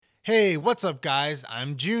Hey, what's up, guys?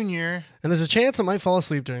 I'm Junior. And there's a chance I might fall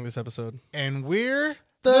asleep during this episode. And we're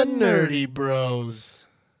The Nerdy Bros.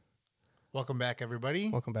 Welcome back,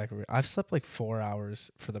 everybody. Welcome back. I've slept like 4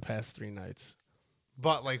 hours for the past 3 nights.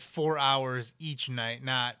 But like 4 hours each night,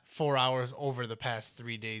 not 4 hours over the past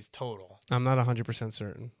 3 days total. I'm not 100%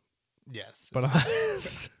 certain. Yes. But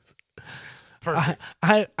Perfect.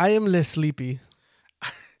 I am less sleepy.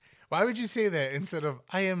 Why would you say that instead of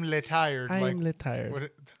I am tired? I like, am tired.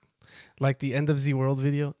 what Like the end of the world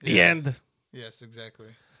video. Yeah. The end. Yes, exactly.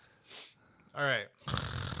 All right.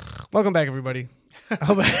 Welcome back, everybody.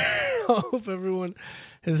 I hope everyone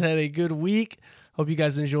has had a good week. Hope you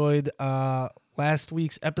guys enjoyed last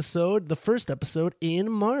week's episode, the first episode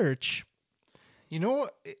in March. You know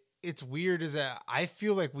what? It's weird is that I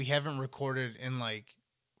feel like we haven't recorded in like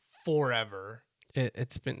forever.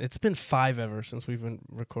 It's been 5 ever since we've been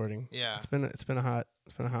recording. Yeah. It's been a hot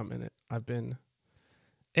minute.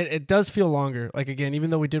 It does feel longer. Like again, even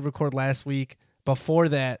though we did record last week, before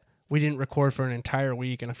that we didn't record for an entire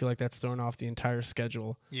week, and I feel like that's thrown off the entire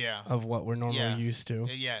schedule of what we're normally used to.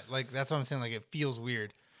 Yeah, like that's what I'm saying. Like it feels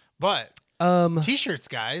weird. But t-shirts,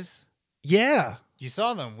 guys. Yeah. You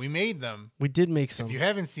saw them. We made them. We did make some. If you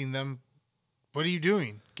haven't seen them, what are you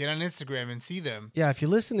doing? Get on Instagram and see them. Yeah, if you're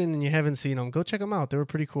listening and you haven't seen them, go check them out. They were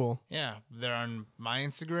pretty cool. Yeah, they're on my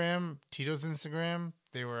Instagram, Tito's Instagram.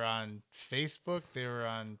 They were on Facebook. They were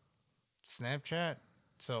on Snapchat.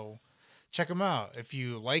 So check them out. If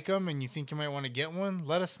you like them and you think you might want to get one,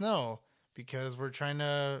 let us know because we're trying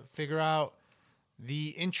to figure out the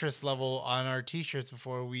interest level on our t-shirts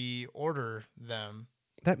before we order them.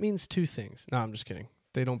 That means 2 things. No, I'm just kidding.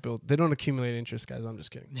 They don't accumulate interest, guys. I'm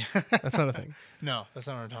just kidding. That's not a thing. No, that's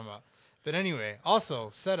not what I'm talking about. But anyway, also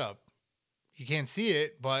setup. You can't see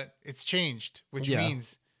it, but it's changed, which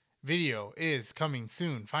means video is coming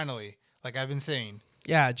soon, finally. Like I've been saying.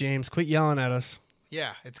 Yeah, James, quit yelling at us.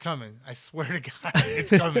 Yeah, it's coming. I swear to God,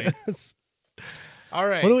 it's coming. All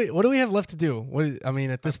right. What do we have left to do?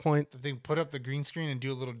 At this point, I think put up the green screen and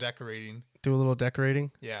do a little decorating. Do a little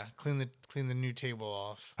decorating. Yeah, clean the new table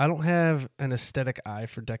off. I don't have an aesthetic eye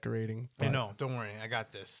for decorating. I know. Don't worry. I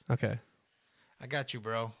got this. Okay. I got you,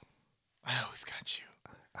 bro. I always got you.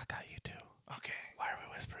 I got you too. Okay. Why are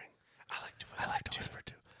we whispering? I like to whisper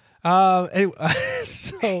too. Anyway,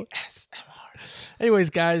 so ASMR. Anyways,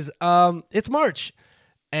 guys, it's March,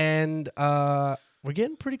 and we're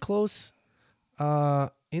getting pretty close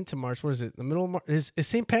into March. What is it? The middle of March? Is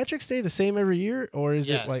St. Patrick's Day the same every year, or is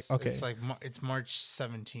it like okay? It's like it's March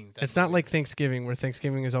 17th. It's not like Thanksgiving, where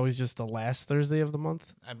Thanksgiving is always just the last Thursday of the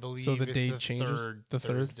month. I believe so the it's date changes. The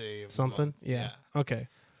third Thursday of something. the month. Yeah. Okay.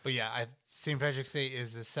 But yeah, St. Patrick's Day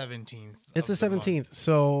is the 17th. It's the 17th.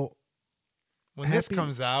 So when this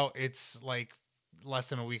comes out, it's like less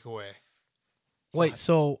than a week away.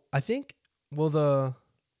 So I think will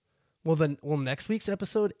next week's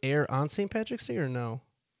episode air on St. Patrick's Day or no?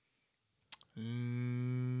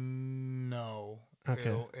 No. Okay.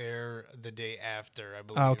 It'll air the day after, I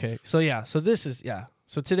believe. Okay. So this is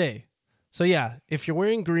So today. So if you're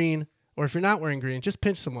wearing green or if you're not wearing green, just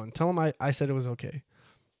pinch someone. Tell them I said it was okay.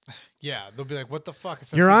 Yeah, they'll be like, "What the fuck?"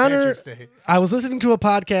 It's Your St. Honor, Patrick's Day. I was listening to a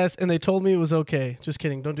podcast and they told me it was okay. Just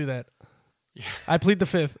kidding. Don't do that. Yeah. I plead the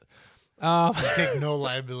fifth. I take no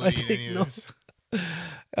liability in any of this.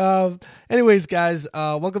 Anyways, guys,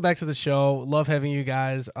 welcome back to the show. Love having you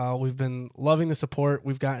guys. We've been loving the support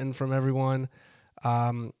we've gotten from everyone.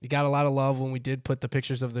 You got a lot of love when we did put the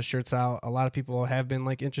pictures of the shirts out. A lot of people have been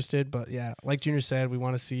interested, but yeah, like Junior said, we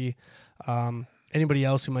want to see anybody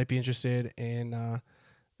else who might be interested in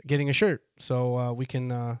getting a shirt, so we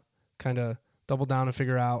can kind of double down and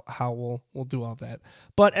figure out how we'll do all that.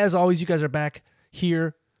 But as always, you guys are back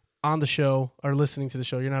here on the show or listening to the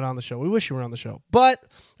show. You're not on the show. We wish you were on the show. But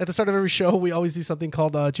at the start of every show, we always do something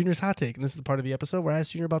called Junior's Hot Take. And this is the part of the episode where I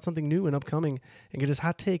ask Junior about something new and upcoming and get his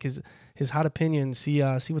hot take, his hot opinion, see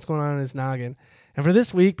what's going on in his noggin. And for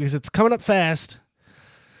this week, because it's coming up fast,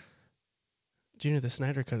 Junior, the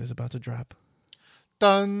Snyder Cut is about to drop.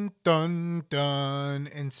 Dun, dun, dun.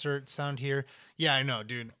 Insert sound here. Yeah, I know,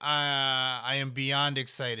 dude. I am beyond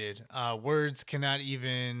excited. Words cannot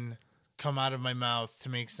even come out of my mouth to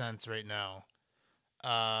make sense right now.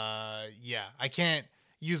 Yeah, I can't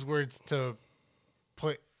use words to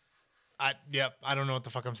put. I don't know what the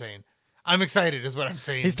fuck I'm saying. I'm excited is what I'm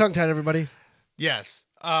saying. He's tongue-tied, everybody. Yes.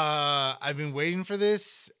 I've been waiting for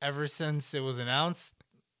this ever since it was announced.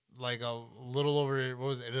 Like a little over, what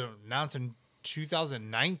was it? It was announced in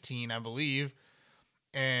 2019, I believe.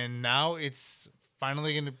 And now it's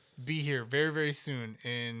finally going to be here very, very soon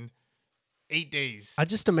in 8 days. I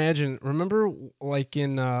just imagine. Remember, like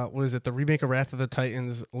in what is it, the remake of Wrath of the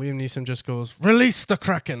Titans? Liam Neeson just goes, "Release the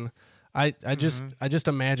Kraken." I just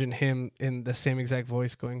imagine him in the same exact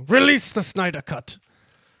voice going, "Release the Snyder Cut."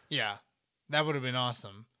 Yeah, that would have been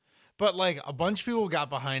awesome. But like a bunch of people got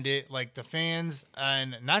behind it, like the fans,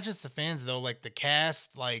 and not just the fans though, like the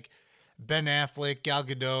cast, like Ben Affleck, Gal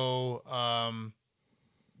Gadot,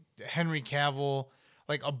 Henry Cavill,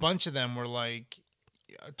 like a bunch of them were like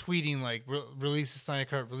tweeting like release the Snyder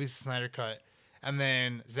Cut, release the Snyder Cut, and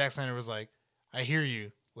then Zack Snyder was like, "I hear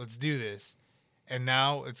you, let's do this." And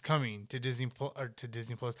now it's coming to Disney Plus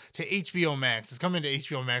to HBO Max. It's coming to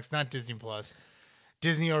HBO Max, not Disney Plus.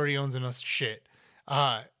 Disney already owns enough shit.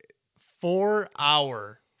 4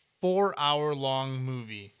 hour long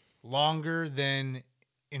movie, longer than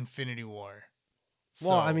Infinity War.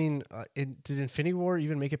 Well, I mean, did Infinity War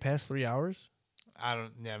even make it past 3 hours? Yeah,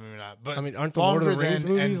 maybe not. But I mean, aren't the Lord of the Rings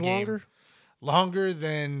movies Endgame. longer? Longer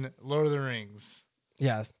than Lord of the Rings.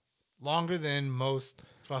 Yeah. Longer than most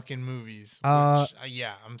fucking movies. Which,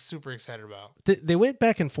 yeah, I'm super excited about. They went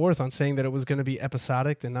back and forth on saying that it was going to be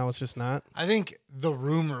episodic, and now it's just not. I think the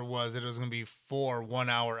rumor was that it was going to be 4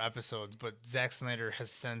 1-hour episodes, but Zack Snyder has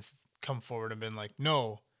since come forward and been like,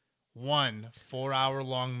 no, 1 4-hour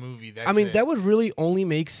long movie. That's it. That would really only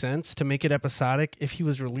make sense to make it episodic if he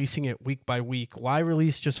was releasing it week by week. Why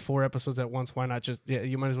release just 4 episodes at once? Why not just,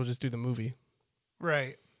 you might as well just do the movie.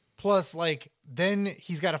 Right. Plus, like, then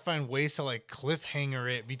he's got to find ways to, like, cliffhanger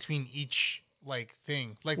it between each, like,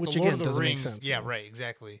 thing. Like, Which, the Lord again, of the doesn't make Rings. sense, Yeah, so. right,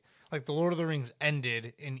 exactly. Like, the Lord of the Rings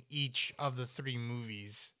ended in each of the 3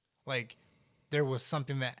 movies. Like, there was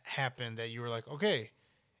something that happened that you were like, okay,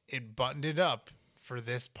 it buttoned it up for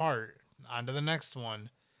this part. On to the next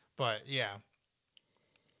one. But, yeah.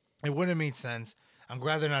 It wouldn't have made sense. I'm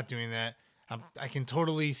glad they're not doing that. I can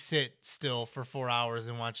totally sit still for 4 hours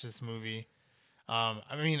and watch this movie.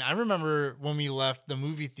 I mean, I remember when we left the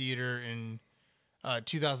movie theater in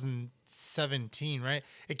 2017, right?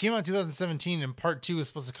 It came out in 2017, and part 2 was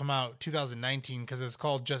supposed to come out 2019 because it's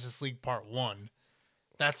called Justice League Part 1.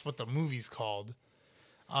 That's what the movie's called.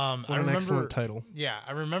 What an excellent title. Yeah,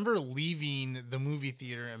 I remember leaving the movie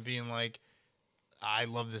theater and being like, I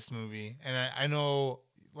love this movie. And I know,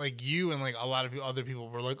 like, you and, like, a lot of other people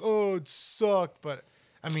were like, oh, it sucked, but...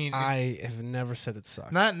 I mean, I have never said it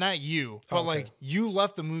sucks. Not you, but okay. like you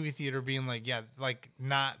left the movie theater being like, yeah, like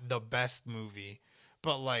not the best movie,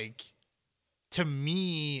 but like to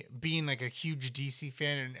me, being like a huge DC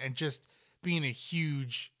fan and just being a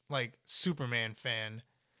huge like Superman fan,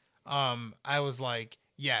 I was like,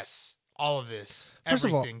 yes, all of this, First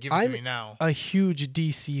everything, of give all, it to I'm me now. a huge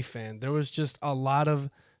DC fan. There was just a lot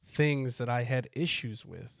of things that I had issues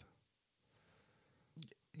with.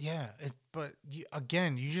 Yeah, but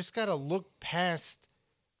again, you just got to look past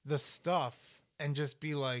the stuff and just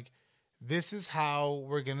be like, this is how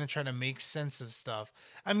we're going to try to make sense of stuff.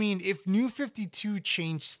 I mean, if New 52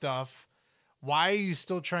 changed stuff, why are you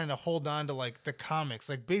still trying to hold on to like the comics?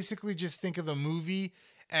 Like basically just think of the movie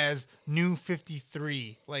as New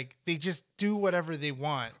 53. Like they just do whatever they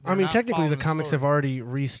want. I mean, technically the comics story. have already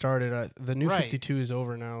restarted. The New Right. 52 is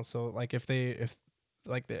over now. So like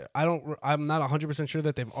I'm not 100% sure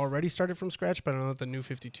that they've already started from scratch, but I know that the New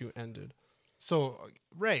 52 ended. So,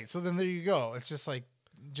 right. So then there you go. It's just like,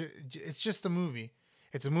 it's just a movie.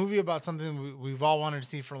 It's a movie about something we've all wanted to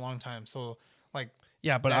see for a long time. So, like,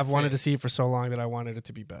 yeah, but I've wanted to see it for so long that I wanted it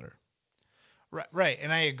to be better. Right.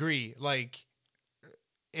 And I agree. Like,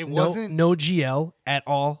 it no, wasn't. No GL at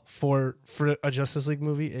all for a Justice League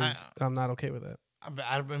movie. I'm not okay with that.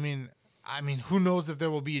 I mean, who knows if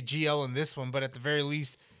there will be a GL in this one, but at the very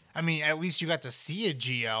least, I mean, at least you got to see a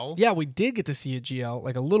GL. Yeah, we did get to see a GL,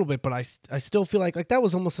 like a little bit, but I still feel like that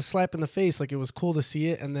was almost a slap in the face. Like it was cool to see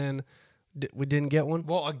it, and then we didn't get one.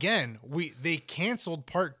 Well, again, they canceled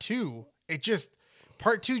part 2.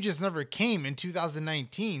 Part 2 just never came in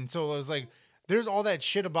 2019. So it was like, there's all that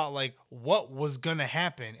shit about like what was gonna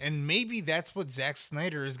happen, and maybe that's what Zack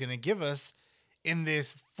Snyder is gonna give us in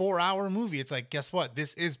this 4-hour movie. It's like, guess what?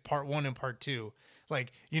 This is part 1 and part 2.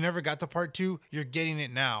 Like, you never got to part 2. You're getting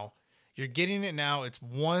it now. It's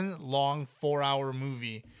one long 4-hour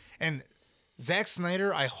movie. And Zack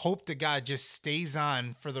Snyder, I hope to God, just stays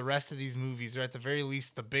on for the rest of these movies, or at the very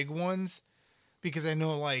least the big ones, because I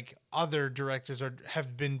know like other directors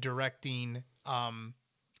have been directing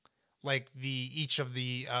like each of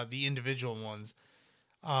the individual ones.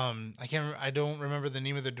 I don't remember the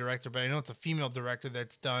name of the director, but I know it's a female director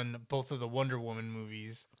that's done both of the Wonder Woman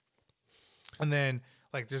movies. And then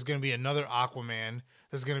like there's going to be another Aquaman.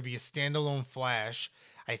 There's going to be a standalone Flash.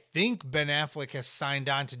 I think Ben Affleck has signed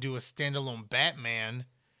on to do a standalone Batman,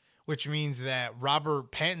 which means that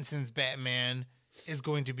Robert Pattinson's Batman is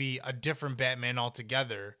going to be a different Batman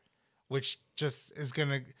altogether, which just is going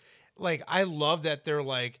to, like, I love that they're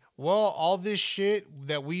like, well, all this shit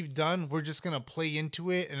that we've done, we're just going to play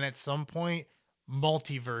into it. And at some point,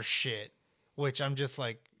 multiverse shit, which I'm just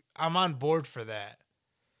like, I'm on board for that.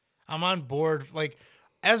 I'm on board. Like,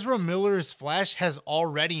 Ezra Miller's Flash has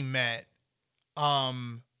already met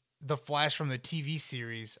the Flash from the TV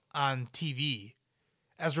series on TV.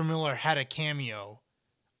 Ezra Miller had a cameo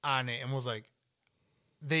on it and was like,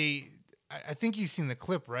 I think you've seen the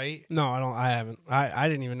clip, right? No, I haven't. I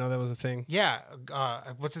didn't even know that was a thing. Yeah.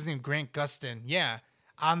 What's his name? Grant Gustin. Yeah.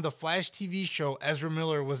 On the Flash TV show, Ezra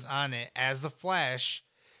Miller was on it as the Flash,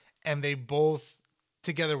 and they both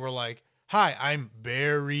together were like, "Hi, I'm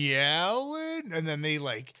Barry Allen," and then they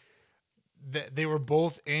like, they were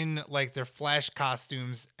both in like their Flash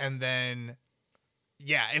costumes, and then,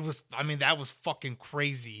 yeah, it was. I mean, that was fucking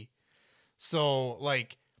crazy. So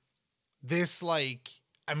like, this like,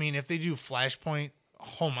 I mean, if they do Flashpoint,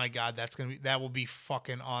 oh my god, that will be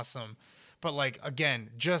fucking awesome. But like,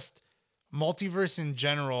 again, just multiverse in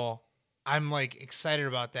general, I'm like excited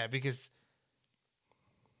about that because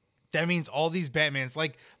that means all these Batmans,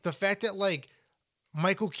 like the fact that like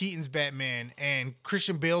Michael Keaton's Batman and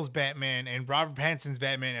Christian Bale's Batman and Robert Pattinson's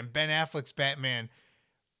Batman and Ben Affleck's Batman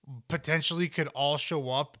potentially could all show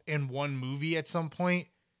up in one movie at some point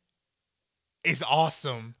is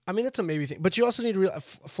awesome. I mean, that's a maybe thing, but you also need to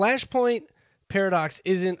realize Flashpoint Paradox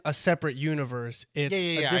isn't a separate universe. It's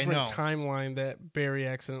a different timeline that Barry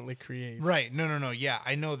accidentally creates. Right. No. Yeah,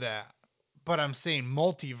 I know that. But I'm saying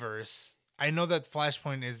multiverse. I know that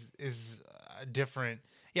Flashpoint is a different.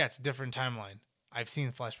 Yeah, it's a different timeline. I've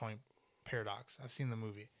seen Flashpoint Paradox. I've seen the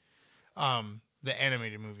movie. The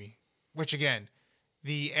animated movie. Which again,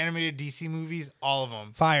 the animated DC movies, all of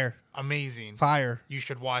them. Fire. Amazing. Fire. You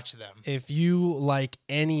should watch them. If you like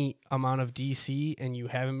any amount of DC and you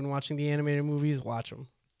haven't been watching the animated movies, watch them.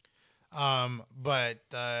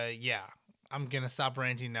 Yeah, I'm going to stop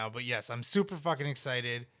ranting now. But yes, I'm super fucking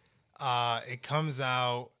excited. It comes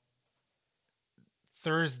out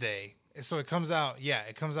Thursday. So it comes out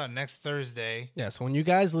next Thursday. Yeah, so when you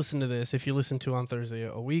guys listen to this, if you listen to on Thursday,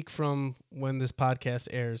 a week from when this podcast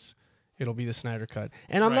airs, it'll be the Snyder Cut.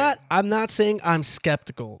 And I'm not saying I'm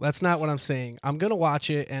skeptical. That's not what I'm saying. I'm going to watch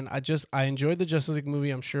it, and I enjoyed the Justice League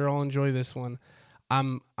movie. I'm sure I'll enjoy this one.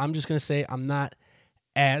 I'm just going to say I'm not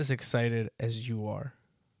as excited as you are.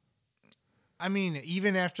 I mean,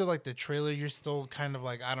 even after like the trailer, you're still kind of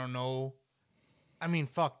like, I don't know. I mean,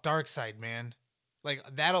 fuck Darkseid, man. Like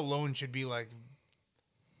that alone should be like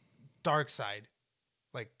Darkseid.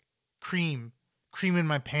 Like cream in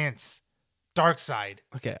my pants. Darkseid.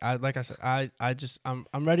 Okay, like I said, I'm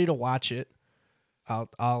ready to watch it.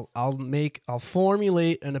 I'll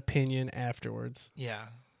formulate an opinion afterwards. Yeah.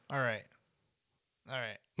 All right.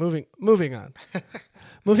 Moving on.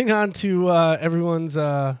 Moving on to everyone's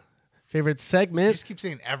favorite segment. You just keep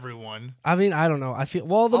saying everyone. I mean, I don't know. I feel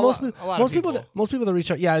most people that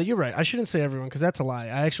reach out. Yeah, you're right. I shouldn't say everyone because that's a lie.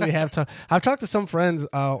 I actually have I've talked to some friends.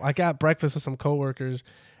 I got breakfast with some coworkers,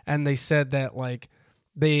 and they said that like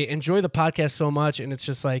they enjoy the podcast so much, and it's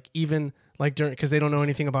just like even like during because they don't know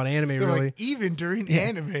anything about anime. They're really. Like, even during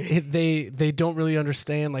anime, they don't really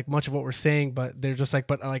understand like much of what we're saying, but they're just like,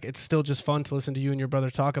 but like it's still just fun to listen to you and your brother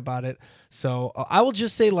talk about it. So I will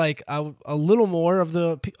just say like a little more of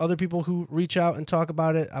the other people who reach out and talk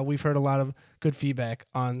about it. We've heard a lot of good feedback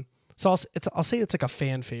on. So I'll say it's like a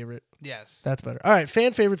fan favorite. Yes, that's better. All right,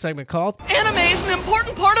 fan favorite segment called Anime is an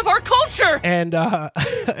important part of our culture. And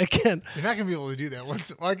again, you're not gonna be able to do that. Well,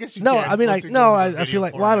 I guess you. No, can. I mean, I feel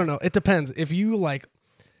like. Well, I don't know. It depends. If you like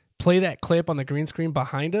play that clip on the green screen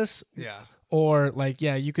behind us, yeah. Or like,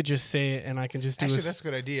 yeah, you could just say it, and I can just do. Actually, that's a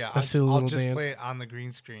good idea. I'll just dance. Play it on the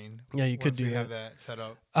green screen. Yeah, you could do that. Have that set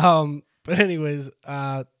up. But anyways,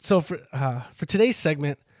 so for today's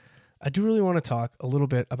segment, I do really want to talk a little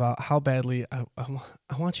bit about how badly I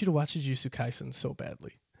want you to watch Jujutsu Kaisen so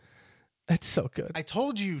badly. It's so good. I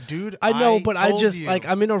told you, dude. I know, but I just like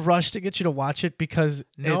I'm in a rush to get you to watch it because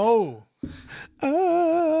no.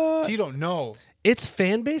 You don't know. Its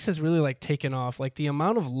fan base has really like taken off. Like the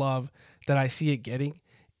amount of love that I see it getting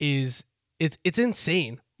is it's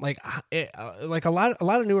insane. Like like a lot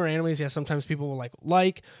of newer animes, yeah, sometimes people will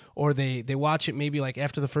like or they watch it maybe like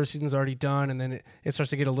after the first season's already done, and then it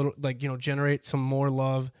starts to get a little like generate some more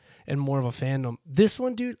love and more of a fandom. This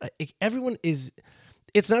one, dude, everyone is.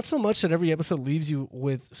 It's not so much that every episode leaves you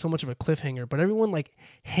with so much of a cliffhanger, but everyone like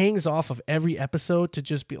hangs off of every episode to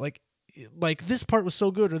just be like this part was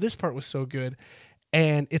so good or this part was so good,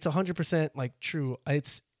 and it's 100% like true.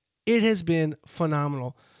 It has been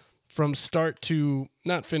phenomenal. from start to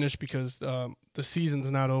not finish because the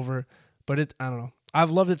season's not over, but I don't know.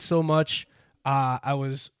 I've loved it so much. I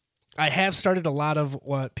have started a lot of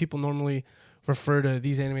what people normally refer to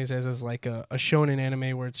these animes as like a shonen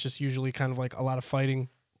anime, where it's just usually kind of like a lot of fighting,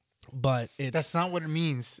 but That's not what it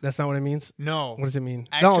means. That's not what it means. No. What does it mean?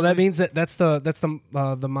 Actually, no, that means that's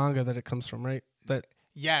the manga that it comes from, right? That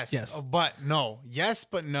yes. But no. Yes,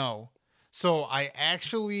 but no. So I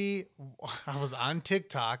was on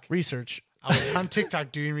TikTok. research. I was on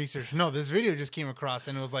TikTok doing research. No, this video just came across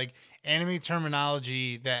and it was like anime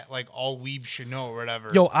terminology that like all weebs should know or whatever.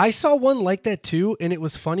 Yo, I saw one like that too, and it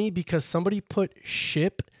was funny because somebody put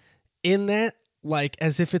ship in that like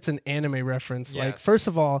as if it's an anime reference. Like, Yes. first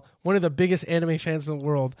of all, one of the biggest anime fans in the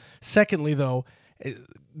world. Secondly, though,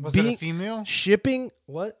 Was it a female? shipping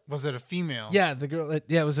what? Was it a female? Yeah, the girl. It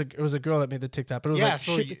was a girl that made the TikTok, but it was Yeah, like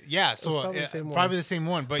so shipping. probably the same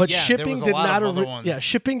one. But, But yeah, shipping there was a did lot not. of other ones. Yeah,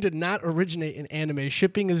 shipping did not originate in anime.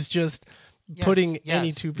 Shipping is just putting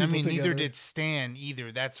any two people I mean, together. neither did Stan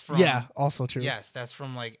either. That's from Yeah, also true. Yes, that's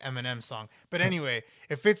from like Eminem song. But anyway,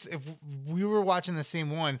 if we were watching the same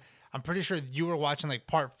one, I'm pretty sure you were watching like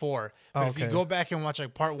part 4. But if you Okay. go back and watch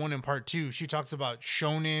like part 1 and part 2, she talks about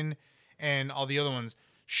shonen and all the other ones.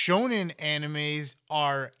 Shonen animes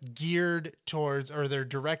are geared towards, or they're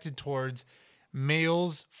directed towards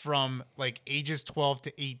males from like ages 12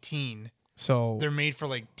 to 18. So They're made for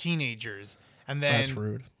like teenagers. And then that's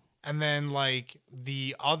rude. and then like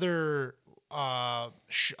the other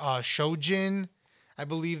Shojin, I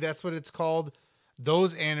believe that's what it's called.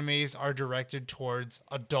 Those animes are directed towards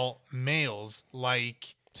adult males.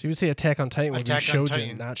 Like, So you would say Attack on Titan would Attack be on Shojin,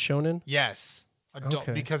 Titan. not Shonen? yes, adult,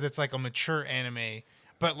 Okay. because it's like a mature anime.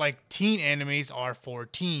 But like teen animes are for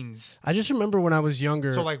teens. I just remember when I was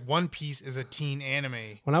younger. So like One Piece is a teen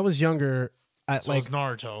anime. when I was younger, at So like is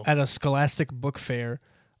Naruto. at a Scholastic book fair,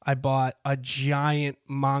 I bought a giant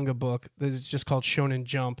manga book that is just called Shonen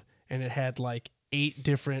Jump, and it had like 8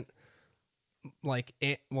 different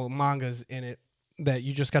mangas in it that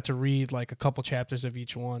you just got to read like a couple chapters of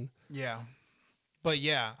each one. Yeah. But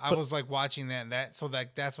yeah, I was like watching that and that's what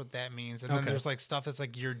that means. And then Okay. there's like stuff that's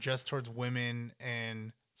like geared just towards women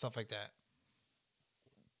and stuff like that.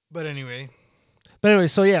 But anyway, But anyway,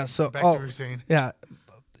 so yeah, back to what you were saying. yeah.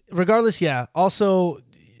 Regardless, yeah. Also,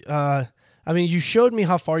 I mean, you showed me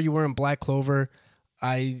how far you were in Black Clover.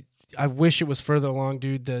 I wish it was further along,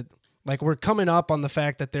 dude. That like we're coming up on the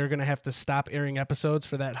fact that they're gonna have to stop airing episodes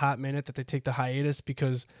for that hot minute that they take the hiatus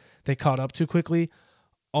because they caught up too quickly.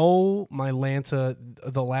 Oh my Lanta,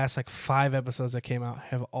 the last like 5 episodes that came out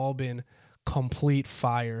have all been complete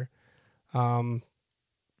fire.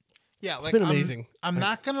 Yeah, It's like been amazing. I'm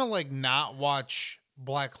not gonna like not watch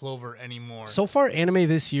Black Clover anymore. So far, anime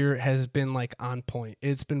this year has been like on point.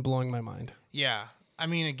 It's been blowing my mind. yeah. I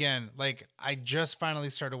mean, again, like I just finally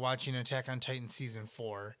started watching Attack on Titan season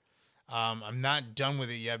 4. I'm not done with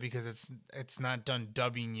it yet because it's not done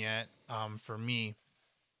dubbing yet for me.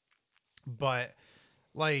 But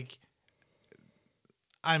like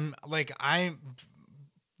I'm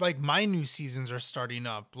like my new seasons are starting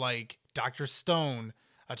up. Like Dr. Stone,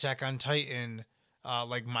 Attack on Titan,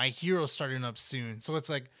 like My Hero's starting up soon. So it's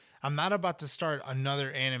like I'm not about to start another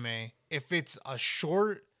anime. If it's a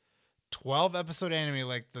short 12 episode anime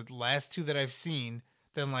like the last 2 that I've seen,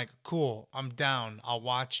 then like cool, I'm down. I'll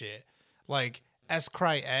watch it. Like S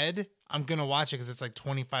Cry Ed, I'm gonna watch it because it's like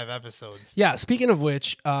 25 episodes. Yeah, speaking of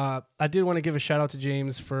which, I did want to give a shout out to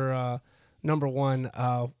James for number one,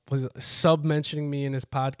 was sub mentioning me in his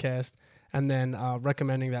podcast and then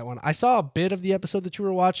recommending that one. I saw a bit of the episode that you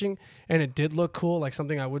were watching and it did look cool, like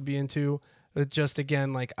something I would be into. But just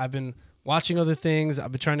again, like I've been watching other things,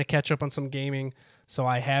 I've been trying to catch up on some gaming, so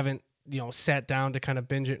I haven't, sat down to kind of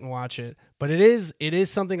binge it and watch it. But it is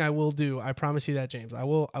something I will do. I promise you that, James. I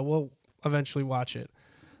will eventually watch it.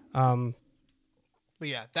 But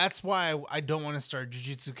yeah, that's why I don't want to start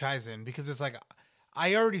Jujutsu Kaisen because it's like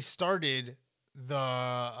I already started the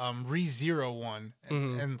ReZero one,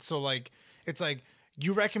 and so like it's like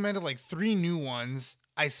you recommended like 3 new ones.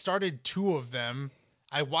 I started 2 of them.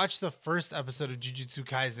 I watched the first episode of Jujutsu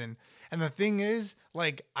Kaisen, and the thing is,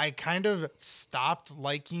 like I kind of stopped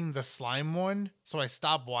liking the slime one, so I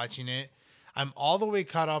stopped watching it. I'm all the way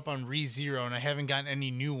caught up on ReZero, and I haven't gotten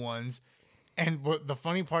any new ones. And what the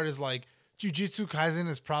funny part is, like, Jujutsu Kaisen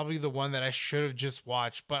is probably the one that I should have just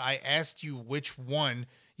watched, but I asked you which one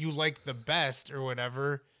you liked the best or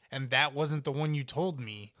whatever, and that wasn't the one you told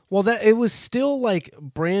me. Well, that it was still like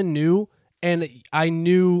brand new, and I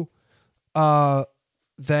knew that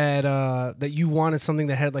you wanted something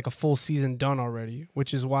that had like a full season done already,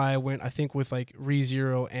 which is why I went, I think, with like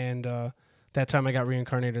ReZero and That time I got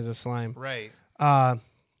reincarnated as a slime. Right.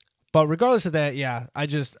 But regardless of that, yeah, I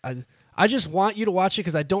just want you to watch it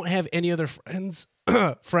because I don't have any other friends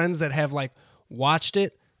that have like watched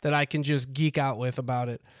it that I can just geek out with about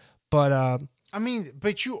it. But I mean,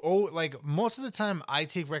 but you owe, like, most of the time I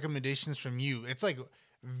take recommendations from you. It's like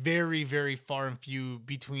very, very far and few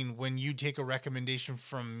between when you take a recommendation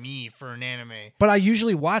from me for an anime. but I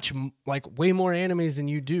usually watch like way more animes than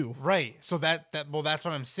you do. Right. So that's what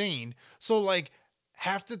I'm saying. So like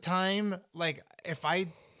half the time, like if I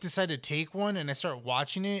decide to take one and I start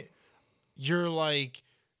watching it, you're like,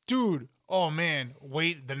 dude, oh man,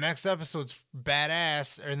 wait, the next episode's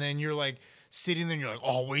badass. And then you're like sitting there and you're like,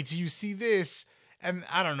 oh, wait till you see this. And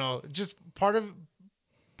I don't know, just part of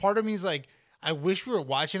me is like, I wish we were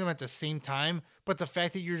watching them at the same time, but the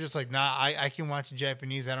fact that you're just like, nah, I can watch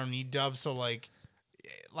Japanese, I don't need dub. So like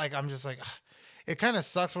I'm just like, ugh. It kind of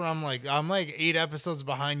sucks when I'm like 8 episodes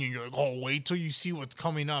behind you and you're like, oh, wait till you see what's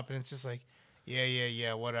coming up. And it's just like,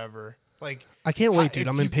 yeah, whatever. Like, I can't wait, dude.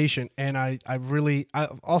 I'm impatient, and I'm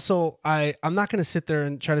not gonna sit there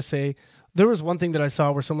and try to say. There was one thing that I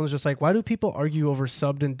saw where someone was just like, "Why do people argue over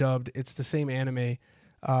subbed and dubbed? It's the same anime."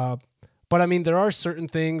 But I mean, there are certain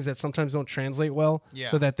things that sometimes don't translate well,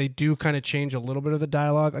 so that they do kind of change a little bit of the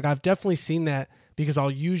dialogue. Like I've definitely seen that because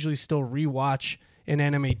I'll usually still rewatch an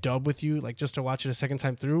anime dub with you, like just to watch it a second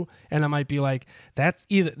time through, and I might be like, that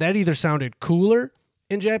either sounded cooler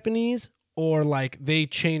in Japanese, or like they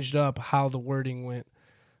changed up how the wording went.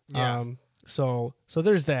 Yeah. So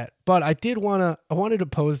there's that. But I wanted to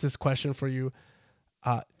pose this question for you.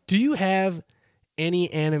 Do you have any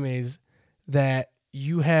animes that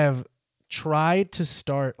you have tried to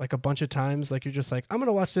start like a bunch of times? Like you're just like, I'm going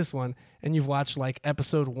to watch this one. And you've watched like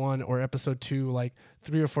episode 1 or episode 2, like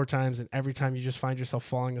 3 or 4 times. And every time you just find yourself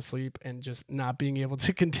falling asleep and just not being able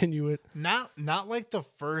to continue it. Not like the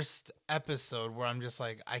first episode where I'm just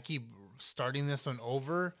like, I keep starting this one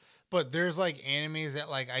over, but there's like animes that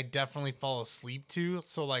like I definitely fall asleep to.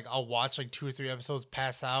 So like I'll watch like 2 or 3 episodes,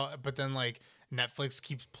 pass out, but then like Netflix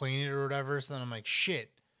keeps playing it or whatever. So then I'm like,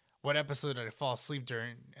 shit, what episode did I fall asleep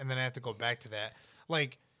during? And then I have to go back to that.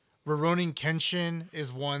 Like Rurouni Kenshin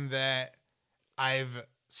is one that I've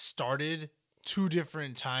started 2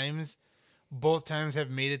 different times. Both times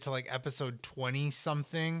have made it to like episode 20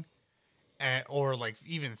 something, or like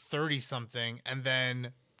even 30 something, and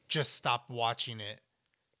then just stopped watching it.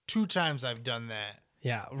 2 times I've done that.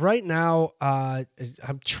 Yeah. Right now,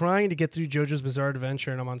 I'm trying to get through JoJo's Bizarre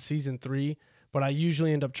Adventure, and I'm on season 3, but I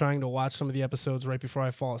usually end up trying to watch some of the episodes right before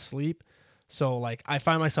I fall asleep. So like I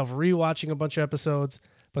find myself rewatching a bunch of episodes,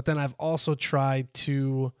 but then I've also tried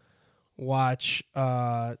to watch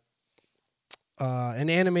an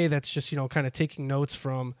anime that's just, kind of taking notes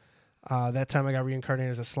from that time I got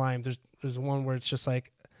reincarnated as a slime. There's one where it's just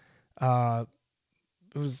like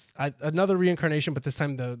it was another reincarnation, but this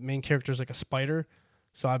time the main character is like a spider.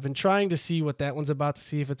 So I've been trying to see what that one's about to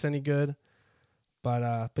see if it's any good.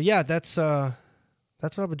 But yeah, that's what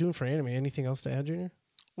I've been doing for anime. Anything else to add, Junior?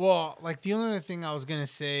 Well, like the only other thing I was gonna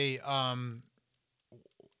say,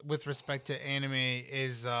 with respect to anime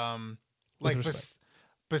is like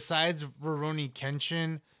besides Rurouni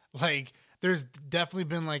Kenshin, like there's definitely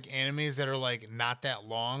been like animes that are like not that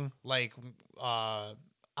long, like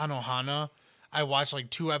Anohana. I watched like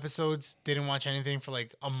 2 episodes, didn't watch anything for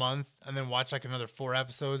like a month, and then watched like another 4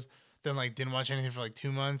 episodes, then like didn't watch anything for like 2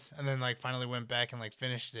 months, and then like finally went back and like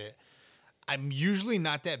finished it. I'm usually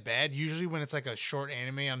not that bad. Usually when it's like a short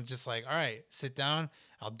anime, I'm just like, all right, sit down.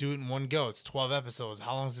 I'll do it in one go. It's 12 episodes.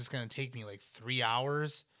 How long is this going to take me? Like 3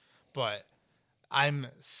 hours? But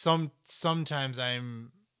sometimes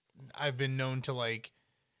I've been known to like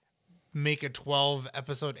make a 12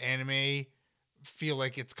 episode anime feel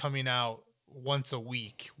like it's coming out once a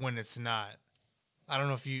week when it's not. I don't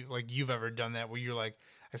know if you've ever done that where you're like,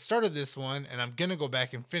 I started this one and I'm going to go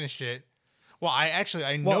back and finish it. Well, I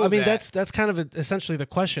know. Well, I mean, that's kind of essentially the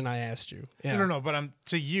question I asked you. Yeah. No. But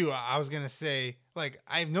to you, I was gonna say, like,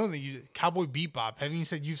 I've known that you Cowboy Bebop. Haven't you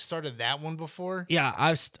said you've started that one before? Yeah,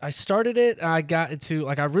 I started it. And I got into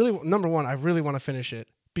like I really want to finish it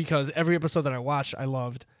because every episode that I watched I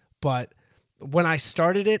loved. But when I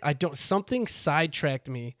started it, something sidetracked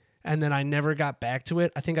me, and then I never got back to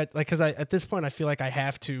it. I think because at this point I feel like I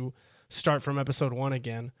have to start from episode 1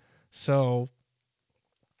 again. So.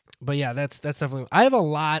 But yeah, that's definitely. I have a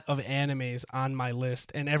lot of animes on my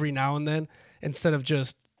list, and every now and then, instead of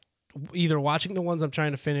just either watching the ones I'm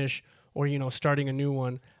trying to finish or starting a new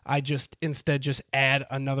one, I just instead add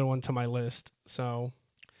another one to my list. So,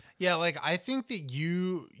 Yeah, like I think that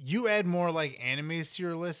you add more like animes to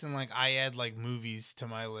your list, and like I add like movies to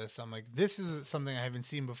my list. I'm like, this is something I haven't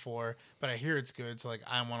seen before, but I hear it's good, so like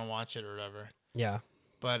I want to watch it or whatever. Yeah.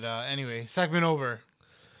 But anyway, segment over.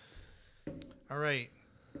 All right,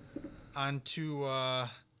 on to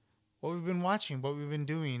what we've been watching, what we've been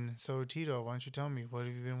doing. So Tito, why don't you tell me, what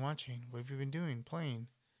have you been watching? What have you been doing? Playing,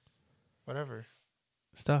 whatever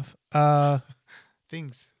Stuff.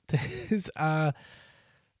 things.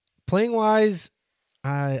 Playing wise,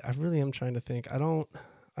 I really am trying to think. I don't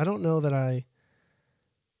know that I've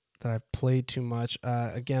played too much.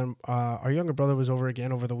 Again, our younger brother was over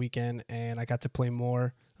again over the weekend, and I got to play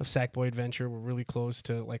more of Sackboy Adventure. We're really close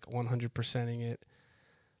to like 100%ing it.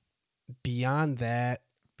 Beyond that,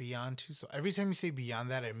 Beyond Two Souls. Every time you say Beyond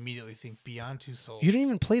that, I immediately think Beyond Two Souls. you didn't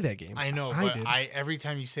even play that game. I know, but every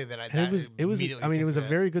time you say that, And it was. I mean, it was a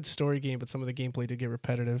very good story game, but some of the gameplay did get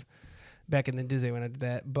repetitive. Back in the Disney when I did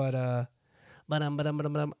that, but I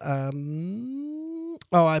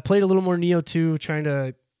played a little more Neo 2, trying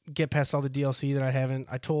to get past all the DLC that I haven't.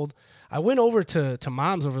 I went over to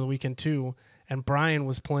Mom's over the weekend too, and Brian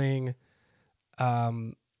was playing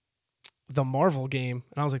the Marvel game,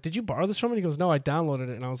 and I was like, "Did you borrow this from me?" He goes, "No, I downloaded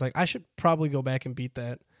it," and I was like, "I should probably go back and beat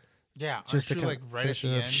that." Yeah, Just aren't to you like right at the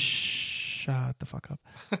end? Shut the fuck up.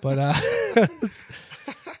 But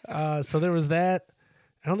so there was that.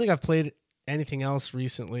 I don't think I've played anything else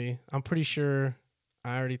recently. I'm pretty sure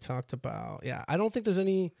I already talked about. Yeah, I don't think there's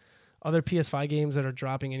any other PS5 games that are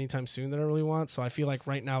dropping anytime soon that I really want. So I feel like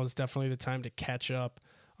right now is definitely the time to catch up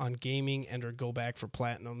on gaming and or go back for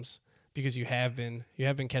platinums, because you have been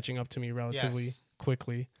catching up to me relatively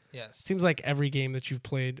quickly. Yes. It seems like every game that you've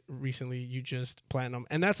played recently, you just platinum.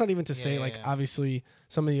 And that's not even to say obviously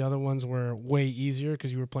some of the other ones were way easier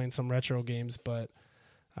because you were playing some retro games, but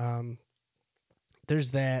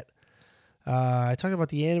there's that. I talked about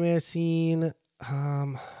the anime I've seen.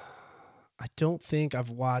 I don't think I've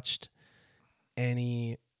watched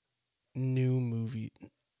any new movie.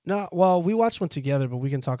 No, well, we watched one together, but we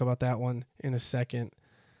can talk about that one in a second.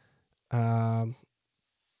 And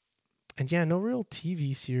yeah, no real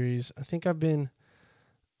TV series. I think I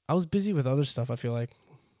was busy with other stuff, I feel like.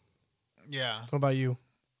 Yeah. What about you?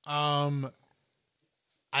 Like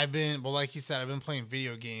you said, I've been playing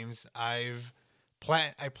video games. I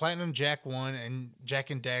platinum Jak 1 and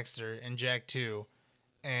Jak and Daxter and Jak 2,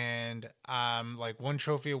 and I'm like one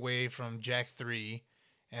trophy away from Jak 3,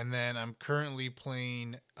 and then I'm currently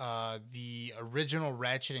playing the original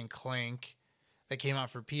Ratchet and Clank that came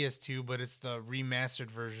out for PS2, but it's the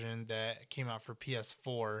remastered version that came out for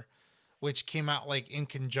PS4, which came out like in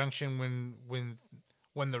conjunction when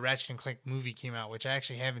the Ratchet and Clank movie came out, which I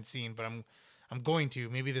actually haven't seen, but I'm going to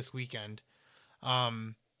maybe this weekend.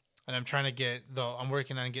 And I'm trying to I'm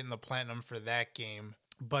working on getting the platinum for that game.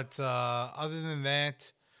 But other than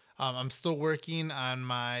that, I'm still working on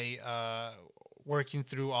my working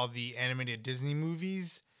through all the animated Disney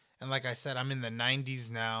movies. And like I said, I'm in the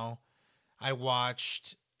 90s now. I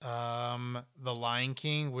watched The Lion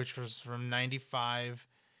King, which was from 95,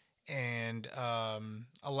 and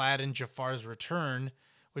Aladdin Jafar's Return,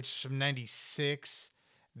 which is from 96.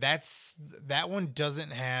 That one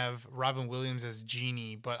doesn't have Robin Williams as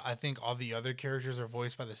Genie, but I think all the other characters are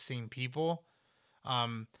voiced by the same people. I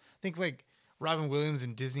think like Robin Williams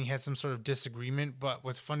and Disney had some sort of disagreement, but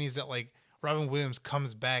what's funny is that like Robin Williams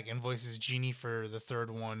comes back and voices Genie for the third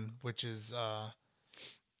one, which is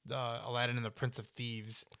Aladdin and the Prince of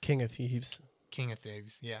Thieves. King of Thieves,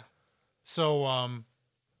 yeah. So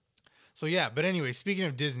yeah, but anyway, speaking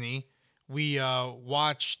of Disney, we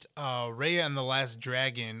watched Raya and the Last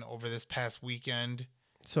Dragon over this past weekend.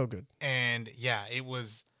 So good. And yeah, it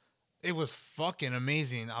was fucking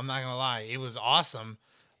amazing. I'm not gonna lie, it was awesome.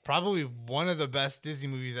 Probably one of the best Disney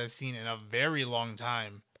movies I've seen in a very long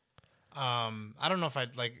time. I don't know if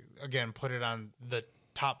I'd like again put it on the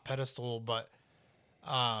top pedestal, but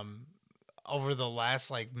over the last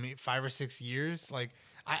like 5 or 6 years, like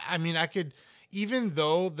I mean I could, even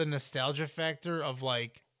though the nostalgia factor of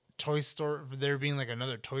like Toy Story, there being like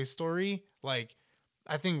another Toy Story, like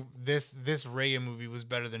I think this Raya movie was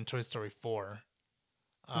better than Toy Story 4.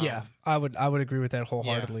 Yeah, I would agree with that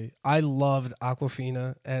wholeheartedly. Yeah. I loved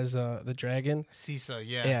Awkwafina as the dragon. Sisa,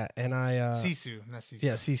 yeah. Yeah, and Sisu, not Sisa.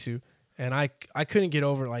 Yeah, Sisu. And I couldn't get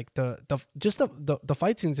over like the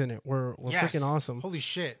fight scenes in it were freaking awesome. Holy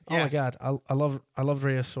shit! Oh my god, I loved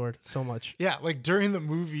Raya's sword so much. Yeah, like during the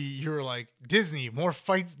movie, you were like, Disney, more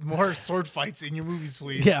fights, more sword fights in your movies,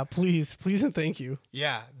 please. Yeah, please and thank you.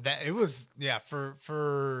 Yeah, that it was. Yeah,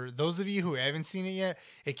 for those of you who haven't seen it yet,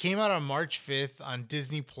 it came out on March 5th on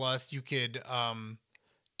Disney Plus. You could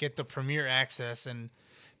get the premiere access, and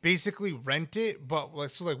basically rent it, but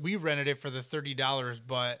we rented it for the $30,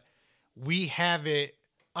 but we have it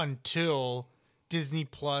until Disney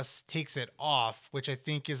Plus takes it off, which I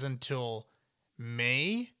think is until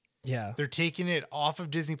May. Yeah. They're taking it off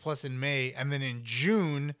of Disney Plus in May, and then in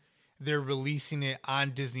June they're releasing it on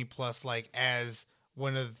Disney Plus like as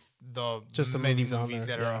one of the Just the many movies on movies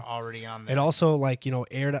there, that yeah. are already on there. It also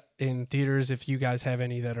aired in theaters if you guys have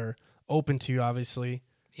any that are open to you, obviously.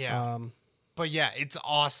 Yeah. But yeah, it's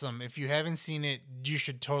awesome. If you haven't seen it, you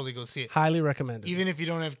should totally go see it. Highly recommended. Even if you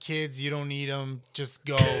don't have kids, you don't need them. Just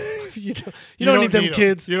go. you don't need them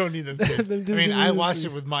kids. You don't need them kids. Them I Disney mean, I movies. watched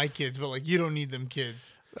it with my kids, but like, you don't need them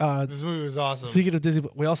kids. This movie was awesome. Speaking of Disney,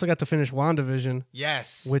 we also got to finish WandaVision,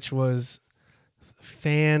 Yes. which was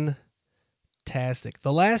fantastic.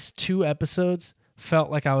 The last 2 episodes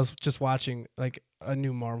felt like I was just watching like a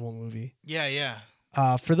new Marvel movie. Yeah, yeah.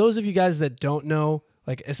 For those of you guys that don't know,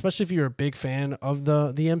 like especially if you're a big fan of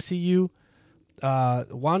the MCU,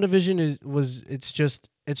 WandaVision it's just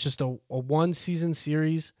a 1-season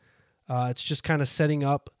series. It's just kind of setting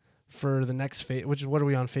up for the next phase, which is what are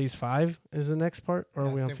we on, phase 5 is the next part, or are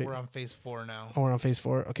we I on think we're on phase 4 now. Oh, we're on phase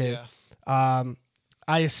 4. Okay. Yeah.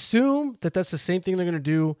 I assume that that's the same thing they're going to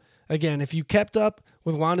do. Again, if you kept up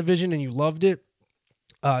with WandaVision and you loved it,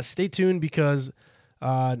 stay tuned because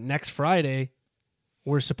next Friday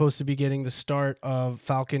we're supposed to be getting the start of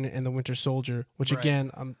Falcon and the Winter Soldier, which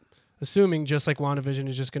again, I'm assuming just like WandaVision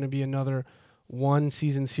is just going to be another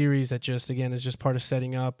 1-season series that just, again, is just part of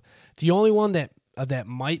setting up. The only one that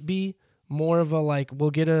might be more of a like we'll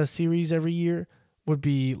get a series every year would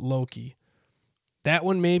be Loki. That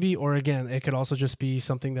one maybe, or again, it could also just be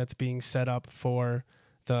something that's being set up for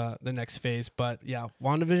the next phase. But yeah,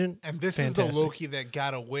 WandaVision. And this fantastic. is the Loki that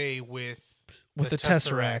got away with the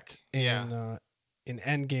Tesseract Yeah. in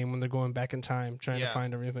Endgame when they're going back in time trying to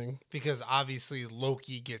find everything. Because obviously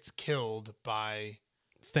Loki gets killed by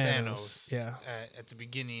Thanos. Yeah. At the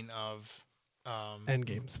beginning of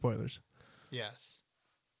Endgame. Spoilers. Yes.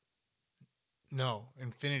 No,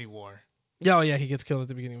 Infinity War. Yeah, oh yeah, he gets killed at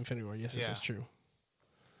the beginning of Infinity War. Yes, Yeah. that's true.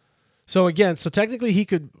 So again, technically he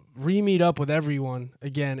could re-meet up with everyone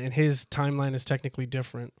again, and his timeline is technically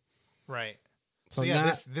different. Right. So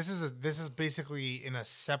yeah, this is basically in a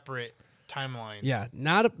separate timeline. Yeah,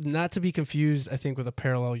 not to be confused, I think, with a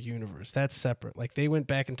parallel universe. That's separate. Like they went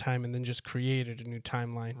back in time and then just created a new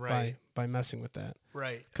timeline by messing with that.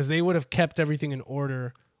 Right. Because they would have kept everything in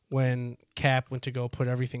order when Cap went to go put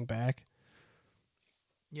everything back.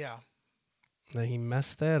 Yeah. Then he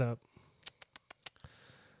messed that up.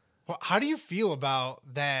 Well, how do you feel about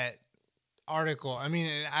that article? I mean,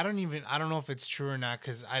 I don't know if it's true or not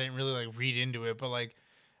because I didn't really like read into it. But like,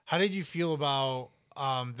 how did you feel about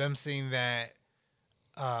them saying that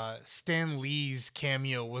Stan Lee's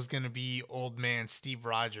cameo was gonna be old man Steve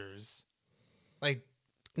Rogers? Like,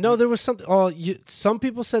 no, there was something. Oh, some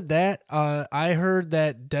people said that. I heard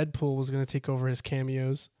that Deadpool was going to take over his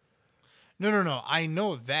cameos. No. I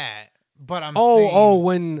know that, but I'm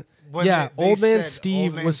saying. When they old man said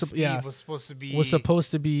Steve Old Man was Steve was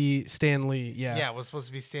supposed to be Stan Lee. Yeah, Yeah, it was supposed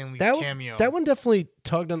to be Stan Lee's cameo. That one definitely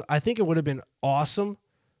tugged on. I think it would have been awesome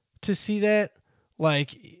to see that.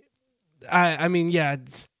 Like, I mean, yeah,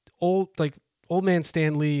 it's old man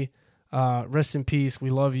Stan Lee. Rest in peace. We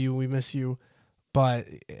love you. We miss you. But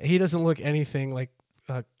he doesn't look anything like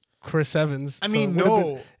Chris Evans. I mean, it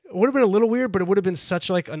would have been a little weird, but it would have been such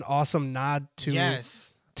like an awesome nod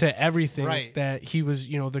to everything that he was,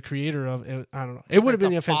 the creator of. I don't know. It would have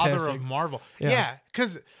been a fantastic. Father of Marvel. Yeah,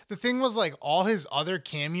 because the thing was like all his other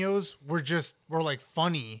cameos were like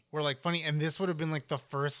funny. And this would have been like the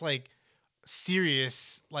first like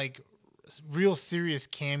serious, like real serious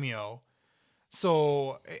cameo.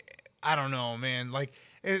 So I don't know, man. Like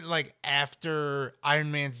after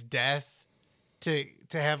Iron Man's death, to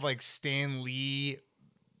have like Stan Lee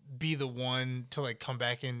be the one to like come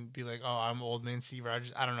back and be like, oh, I'm old man Steve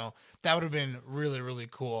Rogers. I don't know. That would have been really, really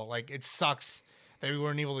cool. Like, it sucks that we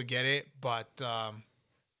weren't able to get it, but yeah,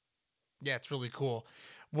 it's really cool.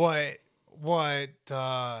 What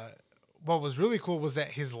was really cool was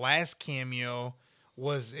that his last cameo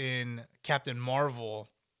was in Captain Marvel.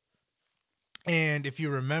 And if you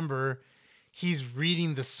remember, he's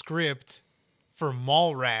reading the script for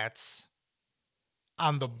Mallrats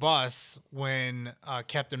on the bus when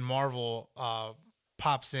Captain Marvel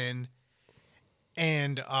pops in,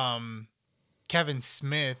 and Kevin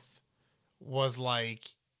Smith was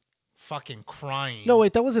like fucking crying. No,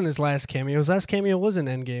 wait, that wasn't his last cameo. His last cameo was in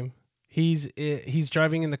Endgame. He's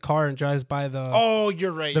driving in the car and drives by the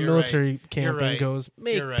you're right. The you're military right. camp and goes,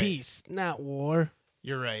 "Make You're right. peace, not war."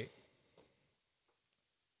 You're right.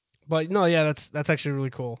 But no, yeah, that's actually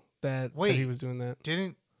really cool that Wait. he was doing that.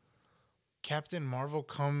 Didn't Captain Marvel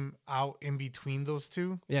come out in between those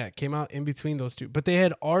two? Yeah, it came out in between those two. But they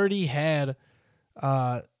had already had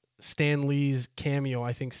Stan Lee's cameo,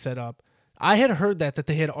 I think, set up. I had heard that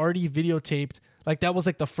they had already videotaped. Like, that was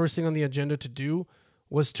like the first thing on the agenda to do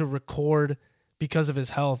was to record, because of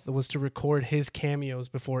his health, was to record his cameos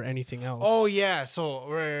before anything else. Oh, yeah. So,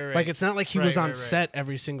 right. Like, it's not like he was on set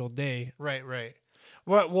every single day. Right.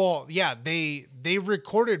 Well, yeah, they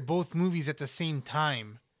recorded both movies at the same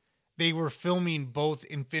time. They were filming both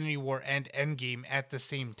Infinity War and Endgame at the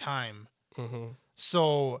same time. Mm-hmm.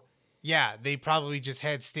 So, yeah, they probably just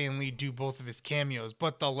had Stan Lee do both of his cameos.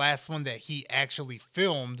 But the last one that he actually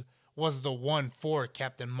filmed was the one for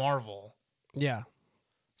Captain Marvel. Yeah.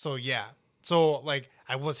 So, yeah. So, like,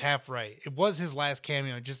 I was half right. It was his last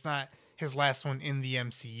cameo, just not his last one in the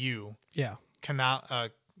MCU. Yeah.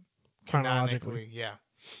 Chronologically, yeah.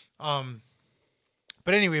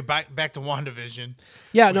 But anyway, back to WandaVision.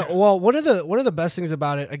 Yeah, no. Well, one of the best things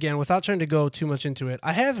about it, again, without trying to go too much into it,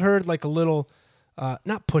 I have heard like a little,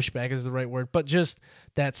 not pushback is the right word, but just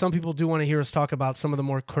that some people do want to hear us talk about some of the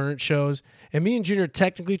more current shows. And me and Junior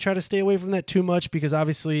technically try to stay away from that too much because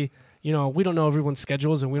obviously, you know, we don't know everyone's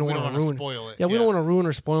schedules and we don't want to ruin spoil it. Yeah, we don't want to ruin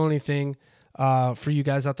or spoil anything for you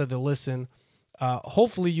guys out there that listen.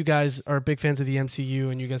 Hopefully, you guys are big fans of the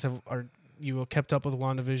MCU and you guys are kept up with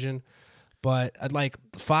WandaVision. But like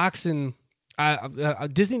Fox and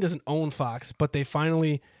Disney doesn't own Fox, but they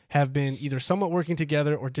finally have been either somewhat working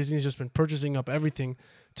together or Disney's just been purchasing up everything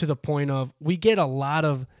to the point of we get a lot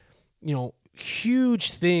of, you know,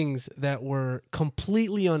 huge things that were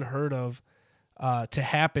completely unheard of to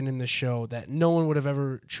happen in the show that no one would have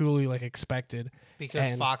ever truly like expected. Because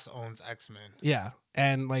Fox owns X-Men. Yeah.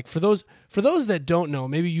 And like for those that don't know,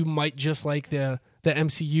 maybe you might just like the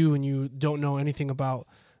MCU and you don't know anything about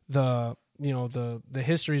the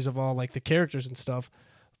histories of all like the characters and stuff.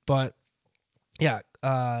 But yeah,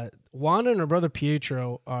 Wanda and her brother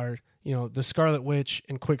Pietro are, you know, the Scarlet Witch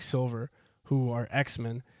and Quicksilver, who are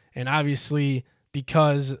X-Men. And obviously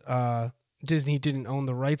because Disney didn't own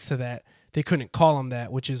the rights to that, they couldn't call them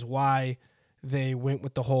that, which is why they went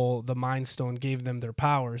with the Mind Stone gave them their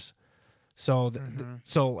powers. So, the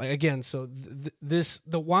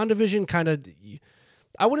WandaVision kind of,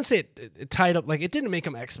 I wouldn't say it tied up, like it didn't make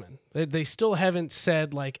them X-Men. They still haven't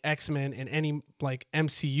said like X-Men in any like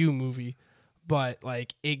MCU movie, but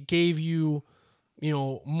like it gave you, you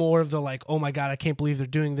know, more of the like, oh my God, I can't believe they're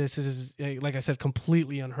doing this. This is, like I said,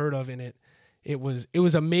 completely unheard of in it. It was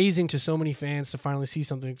amazing to so many fans to finally see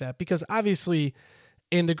something like that because obviously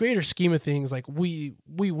in the greater scheme of things, like we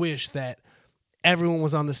wish that everyone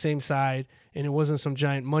was on the same side and it wasn't some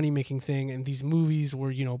giant money-making thing and these movies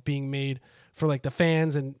were, you know, being made for like the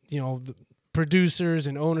fans and, you know, the producers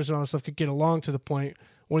and owners and all that stuff could get along to the point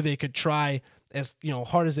where they could try as, you know,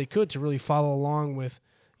 hard as they could to really follow along with,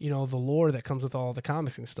 you know, the lore that comes with all the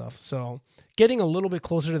comics and stuff. So getting a little bit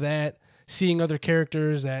closer to that, seeing other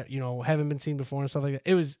characters that, you know, haven't been seen before and stuff like that,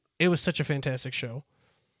 it was such a fantastic show.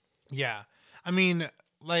 Yeah. I mean,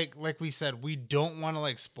 like we said, we don't want to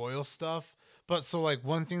like spoil stuff. But so like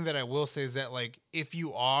one thing that I will say is that like if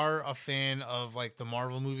you are a fan of like the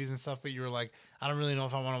Marvel movies and stuff, but you're like, I don't really know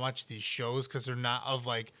if I want to watch these shows because they're not of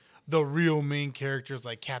like the real main characters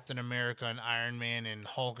like Captain America and Iron Man and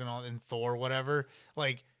Hulk and all and Thor, whatever,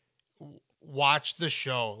 like watch the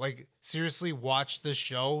show. Like seriously, watch the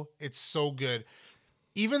show. It's so good.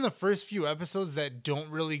 Even the first few episodes that don't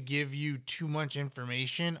really give you too much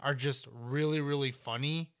information are just really, really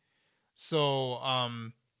funny. So,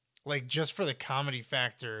 like just for the comedy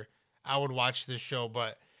factor, I would watch this show.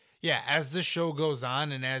 But yeah, as the show goes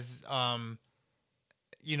on and as,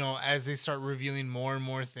 you know, as they start revealing more and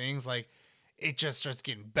more things, like it just starts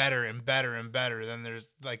getting better and better and better. Then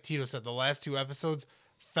there's, like Tito said, the last two episodes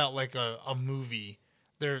felt like a movie.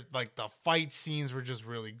 They're like the fight scenes were just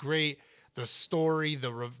really great. The story,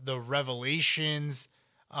 the revelations,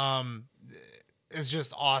 is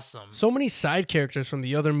just awesome. So many side characters from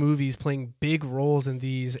the other movies playing big roles in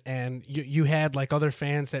these, and you had like other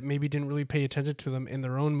fans that maybe didn't really pay attention to them in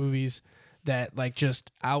their own movies that like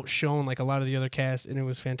just outshone like a lot of the other cast, and it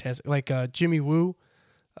was fantastic. Like Jimmy Woo,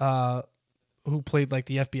 who played like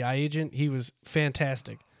the FBI agent, he was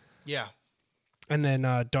fantastic. Yeah. And then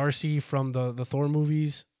Darcy from the Thor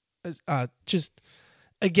movies, just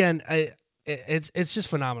again, it's just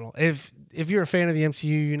phenomenal. If you're a fan of the MCU,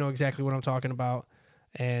 you know exactly what I'm talking about.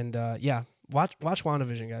 And yeah, watch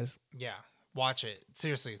WandaVision, guys. Yeah, watch it.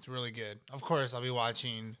 Seriously, it's really good. Of course, I'll be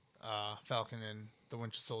watching Falcon and the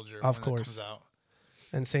Winter Soldier when it comes out.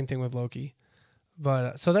 And same thing with Loki.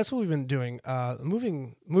 But so that's what we've been doing.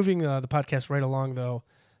 Moving the podcast right along though.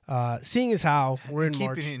 Seeing as how we're in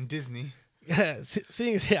March, keeping it in Disney.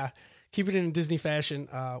 seeing as keeping it in Disney fashion,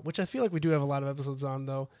 which I feel like we do have a lot of episodes on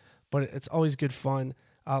though, but it's always good fun.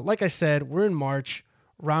 Like I said, we're in March,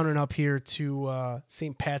 rounding up here to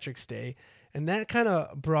St. Patrick's Day, and that kind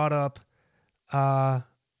of brought up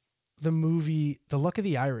the movie The Luck of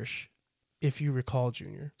the Irish, if you recall,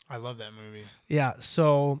 Junior. I love that movie. Yeah,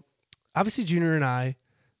 so obviously Junior and I,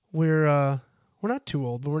 we're not too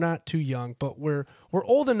old, but we're not too young, but we're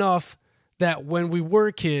old enough that when we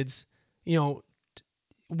were kids, you know,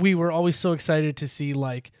 we were always so excited to see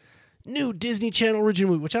like new Disney Channel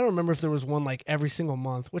original movie, which I don't remember if there was one like every single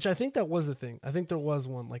month, which I think that was the thing. I think there was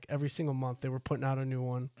one like every single month they were putting out a new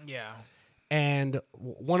one. Yeah. And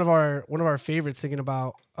one of our favorites, thinking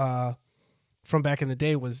about from back in the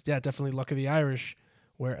day, was definitely Luck of the Irish,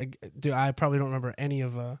 where I probably don't remember any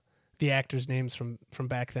of the actors' names from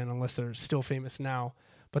back then, unless they're still famous now.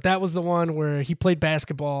 But that was the one where he played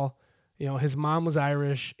basketball. You know, his mom was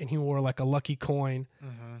Irish, and he wore like a lucky coin.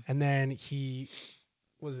 Mm-hmm. And then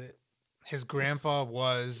his grandpa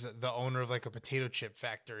was the owner of like a potato chip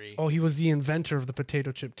factory. Oh, he was the inventor of the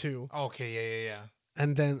potato chip too. Okay, yeah.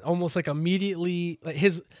 And then almost like immediately, like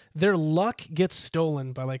their luck gets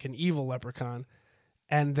stolen by like an evil leprechaun,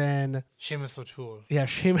 and then Seamus O'Toole. Yeah,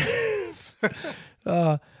 Seamus.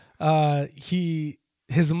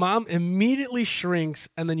 His mom immediately shrinks,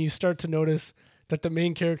 and then you start to notice that the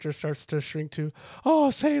main character starts to shrink too.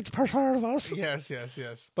 Oh, say it's part of us.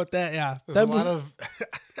 Yes. But there's a lot of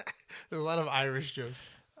there's a lot of Irish jokes.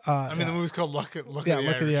 The movie's called Luck of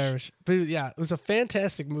the Irish. But yeah, it was a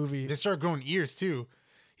fantastic movie. They start growing ears too.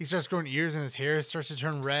 He starts growing ears and his hair starts to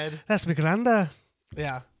turn red. That's mi grande.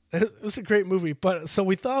 Yeah, it was a great movie. But so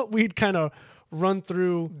we thought we'd kind of run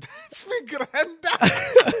through. That's mi grande.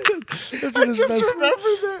 I just remember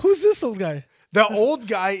that. Who's this old guy? The old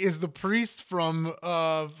guy is the priest from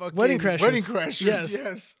Wedding Crashers.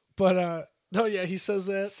 Yes. But he says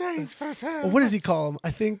that. Saints for well, what does he call him? I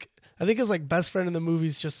think his like best friend in the movie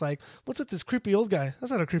is just like, what's with this creepy old guy?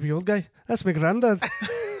 That's not a creepy old guy. That's my granddad.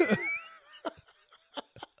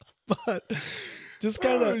 But just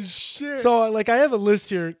kind of shit. So like I have a list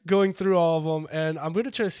here going through all of them, and I'm gonna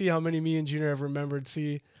try to see how many me and Junior have remembered.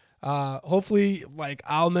 See, hopefully like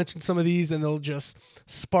I'll mention some of these and they'll just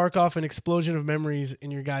spark off an explosion of memories in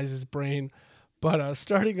your guys' brain. But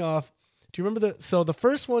starting off, do you remember the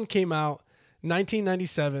first one came out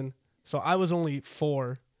 1997, so I was only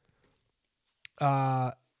 4.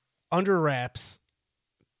 Under Wraps.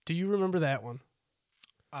 Do you remember that one?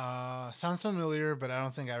 Sounds familiar, but I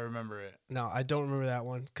don't think I remember it. No, I don't remember that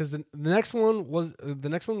one because the next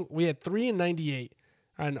one we had 3 in 98.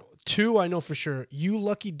 I know 2. I know for sure. You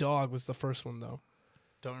Lucky Dog was the first one though.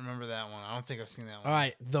 Don't remember that one. I don't think I've seen that one. All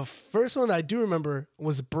right, the first one that I do remember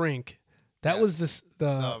was Brink. That was the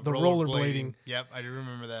rollerblading. Yep, I do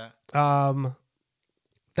remember that.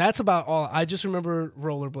 That's about all. I just remember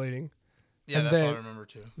rollerblading. Yeah, and that's all I remember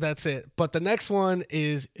too. That's it. But the next one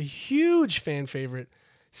is a huge fan favorite.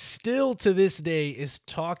 Still to this day is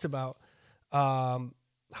talked about.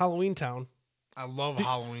 Halloween Town. I love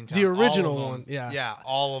Halloween Town. The original one. Yeah. Yeah,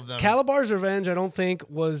 all of them. Calabar's Revenge, I don't think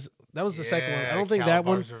was the second one. I don't think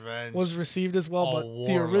Calabar's that one Revenge. was received as well, but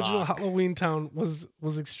the original Halloween Town was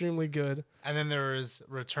extremely good. And then there was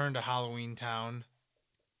Return to Halloween Town.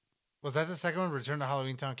 Was that the second one? Return to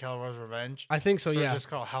Halloween Town, Calabar's Revenge? I think so, or yeah. It was just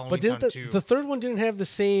called Halloween Town 2. The third one didn't have the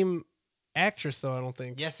same actress, though, I don't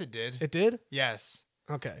think. Yes, it did. It did? Yes.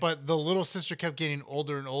 Okay. But the little sister kept getting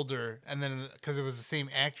older and older, and then because it was the same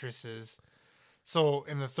actresses. So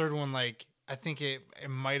in the third one, like, I think it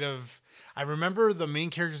might have... I remember the main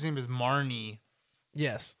character's name is Marnie.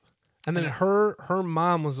 Yes. And then her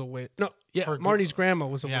mom was a witch. No, yeah, Marnie's grandma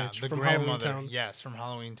was a witch from Halloween Town. Yes, from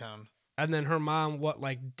Halloween Town. And then her mom,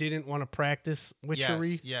 didn't want to practice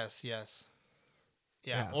witchery? Yes.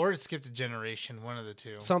 Yeah, or it skipped a generation, one of the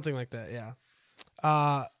two. Something like that, yeah.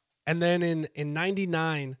 And then in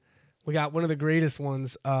 99, we got one of the greatest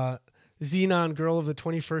ones, Xenon, Girl of the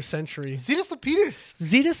 21st Century. Zetus Lapidus.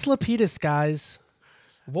 Zetus Lapidus, guys.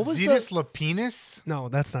 What was Zetus Lapidus? No,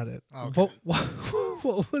 that's not it. Okay.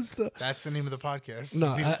 What was the... That's the name of the podcast. No,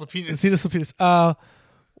 Zetus Lapidus. Zetus Lapidus.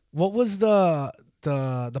 What was the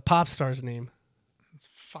pop star's name?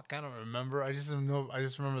 Fuck, I don't remember. I just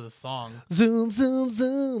remember the song. Zoom, zoom,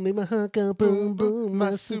 zoom, make my heart go boom, boom, my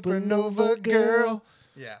supernova girl.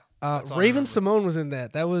 Yeah. Raven Simone was in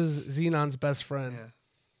that. That was Xenon's best friend. Yeah.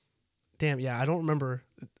 Damn, yeah, I don't remember.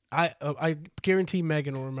 I guarantee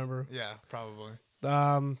Megan will remember. Yeah, probably.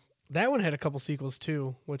 That one had a couple sequels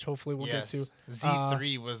too, which hopefully we'll get to.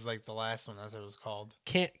 Z3 was like the last one. That's what it was called.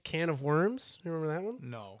 Can of Worms. You remember that one?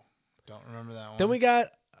 No, don't remember that one. Then we got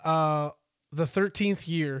The 13th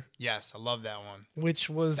Year. Yes, I love that one. Which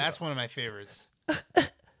was... That's one of my favorites.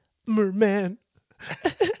 Merman.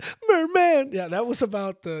 Merman. Yeah, that was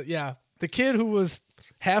about the kid who was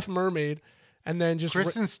half mermaid and then just...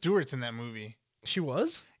 Kristen Stewart's in that movie. She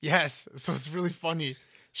was? Yes, so it's really funny.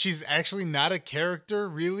 She's actually not a character,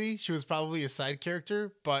 really. She was probably a side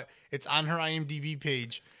character, but it's on her IMDb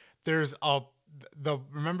page. There's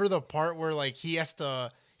remember the part where like he's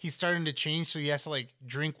starting to change, so he has to like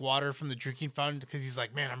drink water from the drinking fountain because he's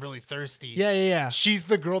like, man, I'm really thirsty. Yeah. She's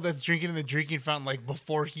the girl that's drinking in the drinking fountain like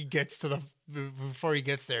before he gets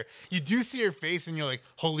there. You do see her face, and you're like,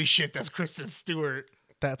 holy shit, that's Kristen Stewart.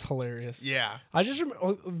 That's hilarious. Yeah. I just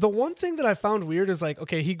remember the one thing that I found weird is like,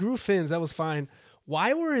 okay, he grew fins, that was fine.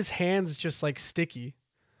 Why were his hands just like sticky?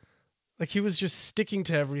 Like he was just sticking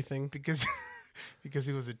to everything. Because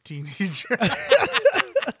he was a teenager.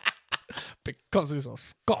 Because he's a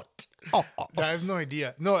Scot. Oh. I have no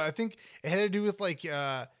idea. No, I think it had to do with like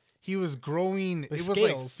he was growing. The it scales. was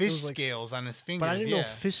like fish It was like, scales on his fingers. But I didn't know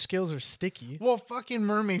fish scales are sticky. Well, fucking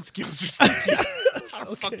mermaid scales are sticky. I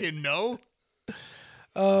don't fucking know.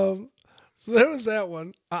 So there was that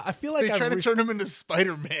one. I feel like they try to turn him into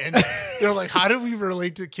Spider-Man. They're like, how do we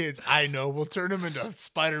relate to kids? I know. We'll turn him into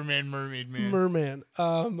Spider-Man, Mermaid Man. Merman.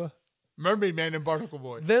 Mermaid Man and Barnacle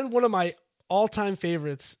Boy. Then one of my all-time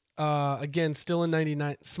favorites, again, still in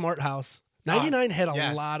 99, Smart House. 99 had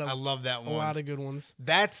a lot of... I love that one. A lot of good ones.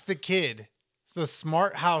 That's the kid. The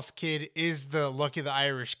Smart House kid is the Lucky the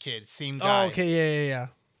Irish kid. Same guy. Oh, okay, yeah.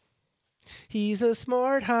 He's a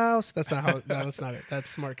smart house. That's not how... No, that's not it. That's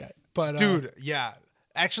Smart Guy. But dude, yeah.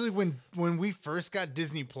 Actually, when we first got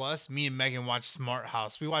Disney Plus, me and Megan watched Smart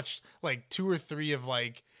House. We watched like 2 or 3 of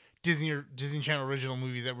like Disney Channel original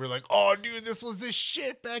movies that were like, oh, dude, this was the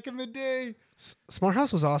shit back in the day. Smart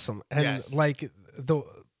House was awesome, and like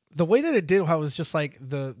the way that it did, how it was just like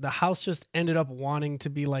the house just ended up wanting to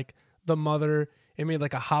be like the mother. It made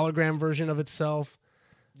like a hologram version of itself.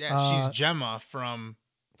 Yeah, she's Gemma from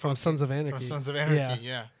Sons of Anarchy. From Sons of Anarchy,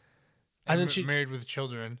 yeah. And then she married with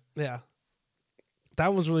children. Yeah,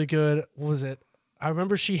 that was really good. What was it? I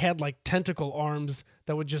remember she had like tentacle arms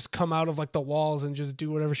that would just come out of like the walls and just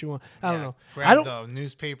do whatever she wanted. I don't know. Grab the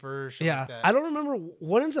newspaper. Shit like that. I don't remember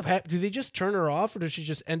what ends up happening. Do they just turn her off, or does she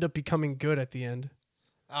just end up becoming good at the end?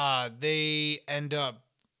 They end up.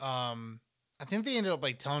 I think they ended up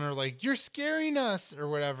like telling her like, you're scaring us or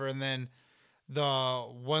whatever, and then the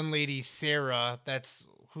one lady Sarah, that's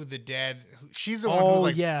who the dad. She's the one who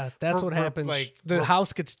like. Yeah, that's what happens. Like the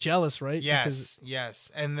house gets jealous, right? Yes,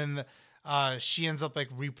 yes, and then she ends up like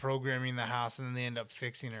reprogramming the house, and then they end up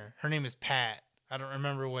fixing her. Her name is Pat. I don't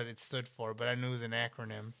remember what it stood for, but I knew it was an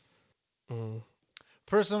acronym.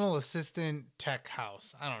 Personal Assistant Tech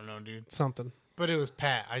House. I don't know, dude. Something. But it was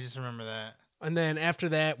Pat. I just remember that. And then after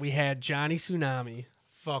that, we had Johnny Tsunami.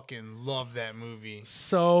 Fucking love that movie.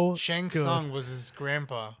 So Shang Tsung was his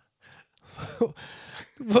grandpa.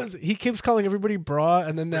 He keeps calling everybody bra,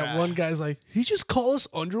 and then that one guy's like, he just call us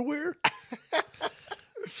underwear?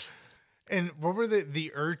 And what were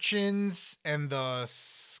the urchins and the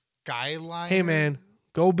skyline? Hey man,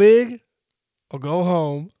 go big or go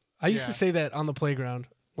home. I used to say that on the playground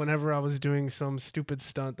whenever I was doing some stupid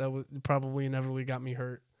stunt that would probably inevitably got me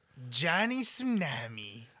hurt. Johnny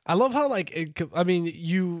Tsunami. I love how like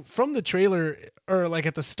you from the trailer or like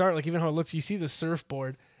at the start, like even how it looks, you see the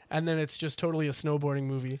surfboard. And then it's just totally a snowboarding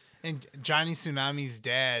movie. And Johnny Tsunami's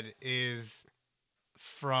dad is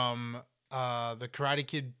from the Karate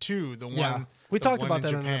Kid 2, the one. Yeah. We talked about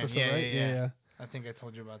that in an episode, right? Yeah. I think I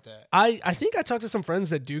told you about that. I think I talked to some friends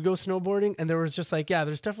that do go snowboarding, and there was just like,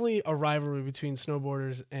 there's definitely a rivalry between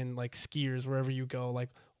snowboarders and like skiers wherever you go. Like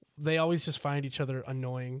they always just find each other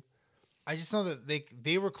annoying. I just know that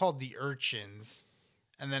they were called the urchins.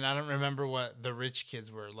 And then I don't remember what the rich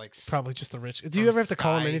kids were like. Probably just the rich. Do you ever have to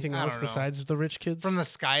call them anything else besides the rich kids? From the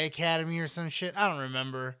Sky Academy or some shit? I don't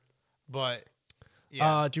remember. But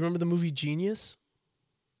yeah. Do you remember the movie Genius?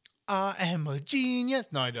 I am a genius.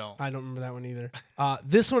 No, I don't. I don't remember that one either.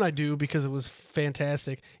 This one I do because it was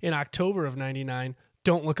fantastic. In October of '99,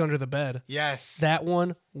 Don't Look Under the Bed. Yes. That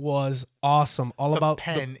one was awesome. The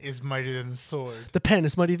pen is mightier than the sword. The pen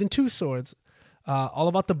is mightier than 2 swords. All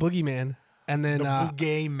about the boogeyman. And then the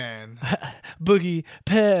Boogie Man. Boogie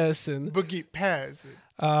Person. Boogie Person.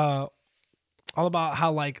 all about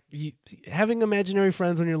how like having imaginary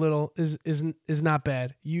friends when you're little is not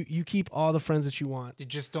bad. You keep all the friends that you want. You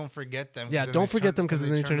just don't forget them. Yeah, don't forget them because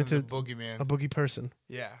then they turn into boogeyman. a boogie person.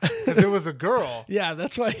 Yeah, because it was a girl. Yeah,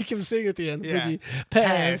 that's why he kept saying at the end. Yeah, Boogie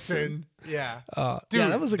passing. Yeah, Dude, yeah,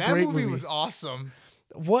 that was a great movie. Was awesome.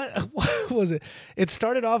 What was it? It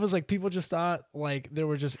started off as like people just thought like there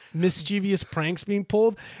were just mischievous pranks being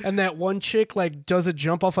pulled, and that one chick like does a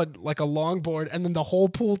jump off like a longboard, and then the whole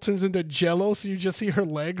pool turns into jello, so you just see her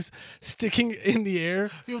legs sticking in the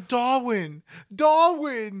air. Yo, Darwin,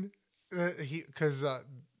 because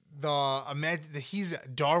he's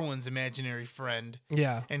Darwin's imaginary friend.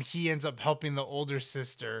 Yeah, and he ends up helping the older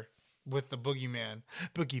sister with the boogeyman.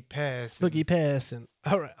 Boogie passing.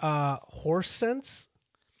 All right, horse sense.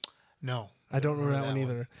 No, I don't remember that one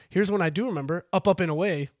either. Here's one I do remember: Up and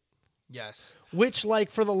Away. Yes. Which, like,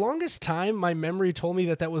 for the longest time, my memory told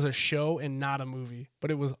me that was a show and not a movie, but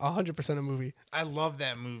it was 100% a movie. I love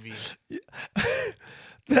that movie.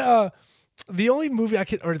 The only movie I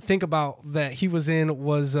could think about that he was in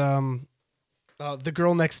was The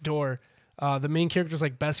Girl Next Door. The main character's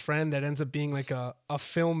like best friend that ends up being like a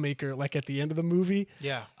filmmaker, like at the end of the movie.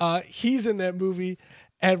 Yeah. He's in that movie.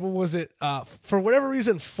 And what was it? For whatever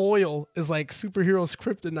reason, foil is like superheroes'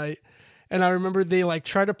 kryptonite. And I remember they like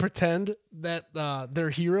try to pretend that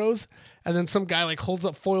they're heroes. And then some guy like holds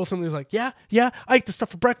up foil to him and he's like, yeah, I ate this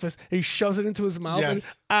stuff for breakfast. And he shoves it into his mouth.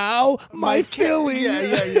 Yes. And, ow, my filling.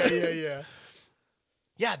 Yeah.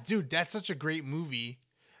 Yeah, dude, that's such a great movie.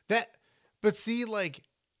 But see, like,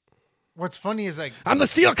 what's funny is like I'm the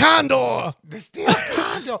Steel Condor. The Steel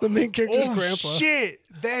Condor. The main character's grandpa. Shit,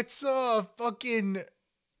 that's fucking.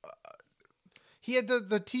 He had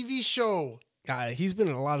the TV show. He's been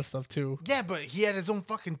in a lot of stuff too. Yeah, but he had his own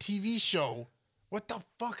fucking TV show. What the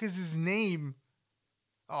fuck is his name?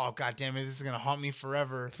 Oh, god damn it, this is gonna haunt me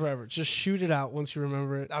forever. Just shoot it out once you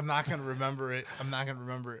remember it. I'm not gonna remember it.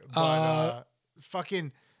 But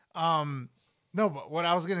fucking no, but what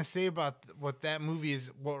I was gonna say about what that movie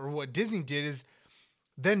is, or what Disney did is,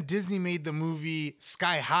 then Disney made the movie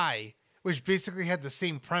Sky High, which basically had the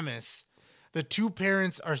same premise. The two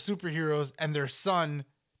parents are superheroes, and their son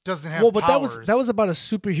doesn't have powers. But that was about a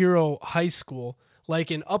superhero high school.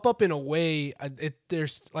 Like in Up and Away,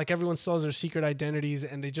 there's like everyone still has their secret identities,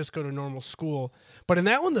 and they just go to normal school. But in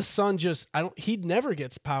that one, the son he never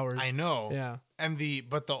gets powers. I know. Yeah.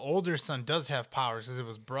 But the older son does have powers because it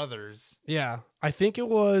was brothers. Yeah, I think it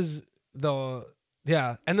was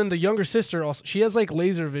and then the younger sister also, she has like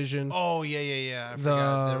laser vision. Oh yeah. I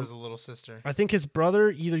forgot there was a little sister. I think his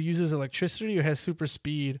brother either uses electricity or has super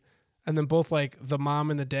speed, and then both like the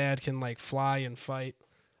mom and the dad can like fly and fight.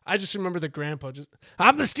 I just remember the grandpa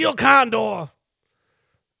I'm the Steel Condor.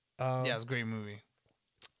 Yeah, it was a great movie.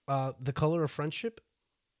 The Color of Friendship.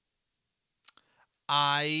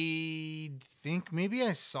 I think maybe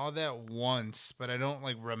I saw that once, but I don't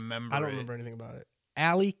remember. I don't remember anything about it.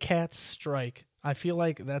 Alley Cat Strike. I feel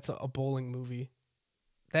like that's a bowling movie.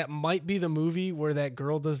 That might be the movie where that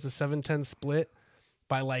girl does the 7-10 split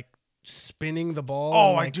by like spinning the ball.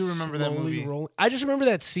 Oh, and, I do remember that movie. I just remember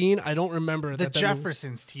that scene. I don't remember the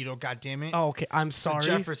Jeffersons. Tito, goddammit. Oh, okay. I'm sorry.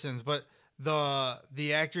 The Jeffersons, but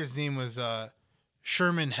the actor's name was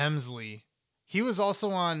Sherman Hemsley. He was also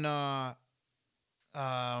on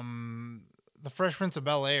The Fresh Prince of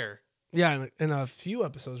Bel-Air. Yeah, in a few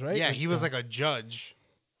episodes, right? Yeah, he was like a judge.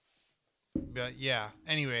 But yeah,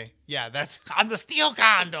 anyway, yeah, I'm the Steel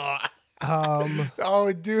Condor.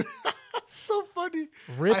 Oh, dude, that's so funny.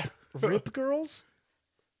 Rip Girls?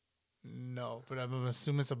 No, but I'm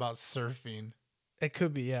assuming it's about surfing. It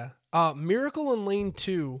could be, yeah. Miracle in Lane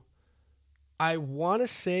 2. I want to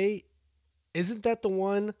say, isn't that the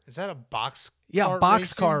one? Is that a box? Yeah,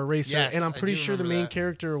 boxcar racer. Yes, and I'm pretty sure the main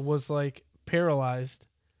character was like paralyzed.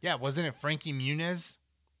 Yeah, wasn't it Frankie Muniz?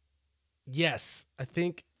 Yes, I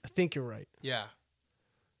think you're right. Yeah.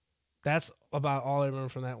 That's about all I remember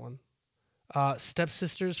from that one.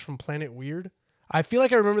 Stepsisters from Planet Weird. I feel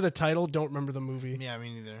like I remember the title, don't remember the movie. Yeah,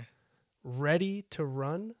 me neither. Ready to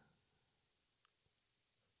Run?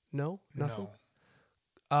 No? Nothing?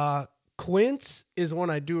 No. Quince is one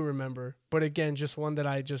I do remember, but again, just one that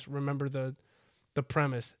I just remember the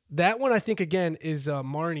premise. That one I think again is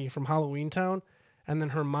Marnie from Halloween Town, and then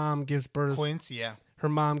her mom gives birth. Quince, yeah. Her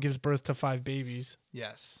mom gives birth to 5 babies.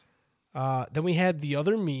 Yes. Then we had The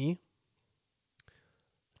Other Me.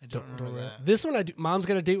 I don't remember that. This one I do. Mom's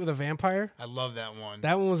Got a Date with a Vampire. I love that one.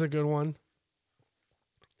 That one was a good one.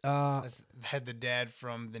 Had the dad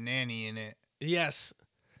from The Nanny in it. Yes.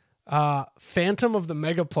 Phantom of the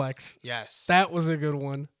Megaplex. Yes. That was a good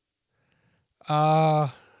one. I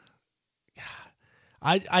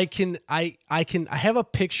I have a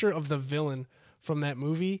picture of the villain from that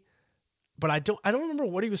movie, but I don't remember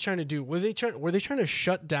what he was trying to do. Were they trying to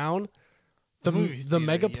shut down the movie theater,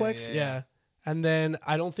 megaplex? yeah. And then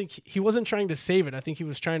I don't think he wasn't trying to save it. I think he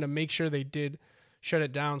was trying to make sure they did shut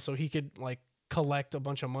it down so he could like collect a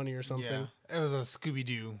bunch of money or something. Yeah, it was a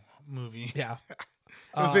Scooby-Doo movie. Yeah. It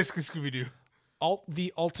was basically Scooby-Doo.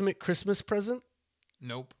 The ultimate Christmas present.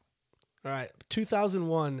 Nope. All right,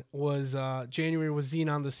 2001 was January was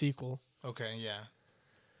Xenon the sequel. Okay, yeah.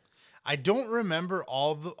 I don't remember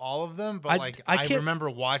all of them, but I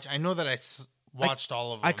remember I know that I watched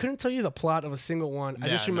all of them. I couldn't tell you the plot of a single one. I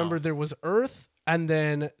Yeah, just remember there was Earth, and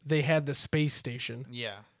then they had the space station,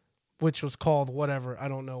 Yeah. which was called whatever. I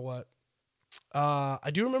don't know what. I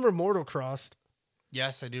do remember Mortal Crossed.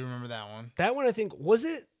 Yes, I do remember that one. That one, I think, was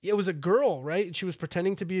it? It was a girl, right? And she was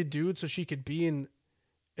pretending to be a dude so she could be in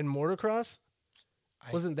Motocross.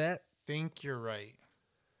 Wasn't that? I think you're right.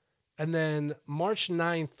 And then March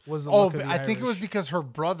 9th was the. Oh, but I think it was because her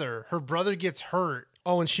brother gets hurt.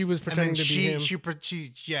 Oh, and she was pretending to be him.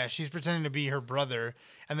 She's pretending to be her brother,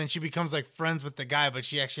 and then she becomes like friends with the guy, but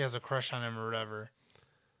she actually has a crush on him or whatever.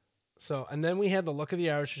 So, and then we had the Luck of the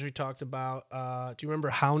Irish, which we talked about. Do you remember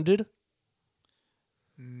Hounded?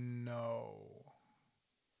 No.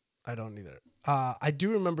 I don't either. I do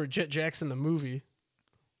remember Jet Jackson the movie.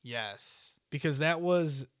 Yes. Because that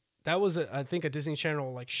was I think a Disney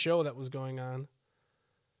Channel like show that was going on.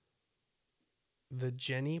 The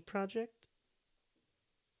Jenny Project?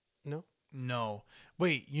 No? No.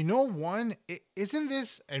 Wait, you know one? Isn't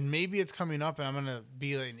this, and maybe it's coming up and I'm going to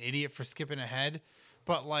be like an idiot for skipping ahead,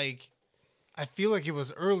 but like, I feel like it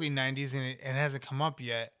was early 90s and it hasn't come up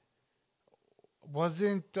yet.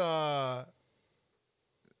 Wasn't, what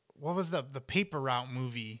was the Paper Route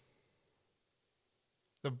movie?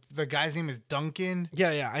 The guy's name is Duncan.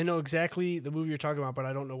 Yeah, I know exactly the movie you're talking about, but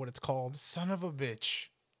I don't know what it's called. Son of a bitch.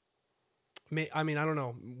 I mean, I don't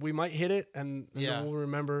know. We might hit it, and Yeah. then we'll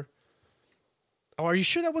remember. Oh, are you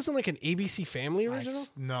sure that wasn't like an ABC Family original?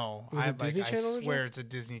 No. Was it Disney Channel swear original? it's a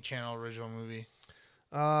Disney Channel original movie.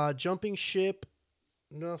 Jumping Ship,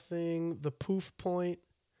 nothing. The Poof Point.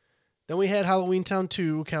 Then we had Halloween Town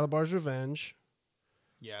 2, Calabar's Revenge.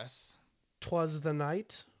 Yes. 'Twas the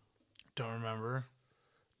Night. Don't remember.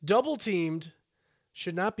 Double Teamed.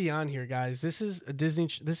 Should not be on here, guys. This is a Disney.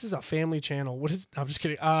 This is a family channel. What is? I'm just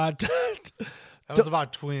kidding. That was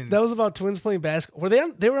about twins. That was about twins playing basketball. Were they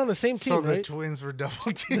on? They were on the same team, so the right? twins were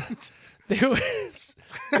double teamed. They were.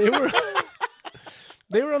 They were.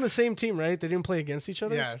 They were on the same team, right? They didn't play against each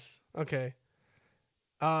other. Yes. Okay.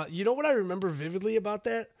 You know what I remember vividly about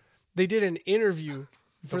that? They did an interview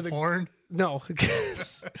for the porn. No,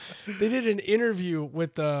 they did an interview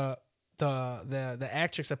with the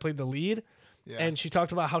actress that played the lead, and she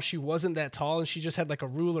talked about how she wasn't that tall and she just had like a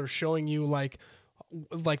ruler showing you like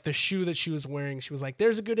the shoe that she was wearing. She was like,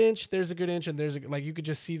 "There's a good inch, there's a good inch," and like you could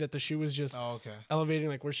just see that the shoe was just elevating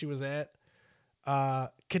like where she was at.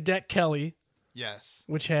 Cadet Kelly, yes,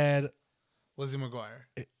 which had Lizzie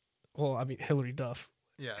McGuire. Well, I mean Hillary Duff.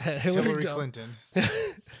 Yes, Hillary Duff. Clinton,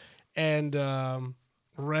 and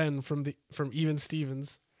Ren from Even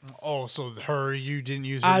Stevens. Oh, so you didn't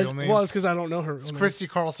use her real name? Well, it's because I don't know her. It's Christy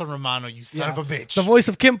Carlson Romano, you son of a bitch. The voice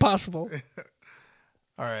of Kim Possible.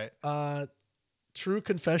 All right. True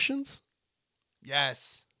Confessions?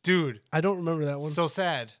 Yes. Dude. I don't remember that one. So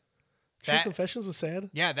sad. True Confessions was sad?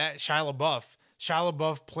 Yeah, that Shia LaBeouf. Shia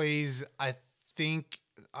LaBeouf plays, I think,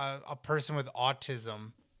 a person with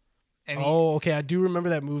autism. And okay. I do remember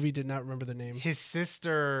that movie. Did not remember the name. His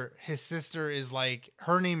sister is like,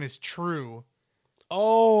 her name is True.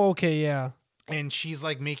 Oh, okay, yeah. And she's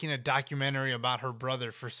like making a documentary about her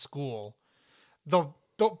brother for school. The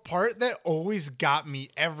part that always got me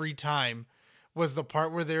every time was the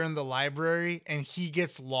part where they're in the library and he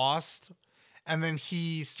gets lost and then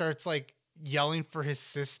he starts like yelling for his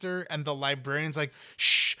sister and the librarian's like,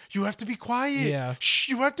 "Shh, you have to be quiet. Yeah. Shh,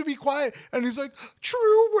 you have to be quiet." And he's like,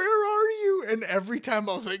 "True, where are you?" And every time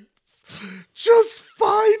I was like, "Just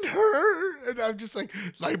find her." And I'm just like,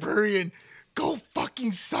 "Librarian, go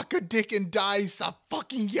fucking suck a dick and die. Stop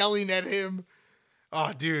fucking yelling at him."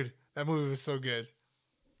 Oh, dude, that movie was so good.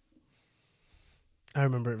 I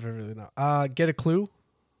remember it vividly now. Get a Clue?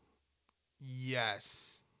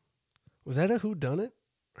 Yes. Was that a whodunit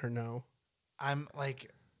or no? I'm like,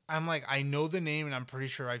 I know the name and I'm pretty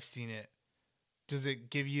sure I've seen it. Does it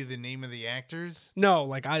give you the name of the actors? No,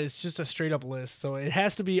 like it's just a straight up list. So it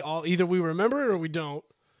has to be all either we remember it or we don't.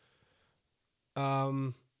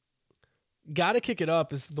 Gotta Kick It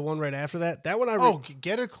Up is the one right after that. That one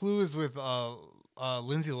Get a Clue is with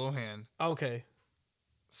Lindsay Lohan. Okay.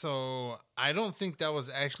 So I don't think that was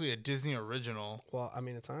actually a Disney original. Well, I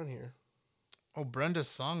mean, it's on here. Oh, Brenda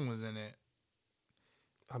Song was in it.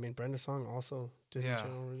 I mean, Brenda Song also Disney Yeah.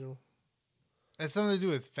 Channel original. It's something to do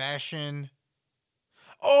with fashion.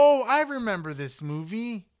 Oh, I remember this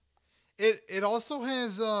movie. It also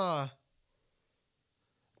has the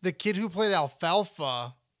kid who played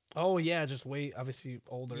Alfalfa. Oh yeah, just way obviously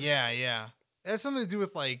older. Yeah. It has something to do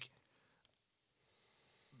with like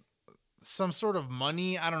some sort of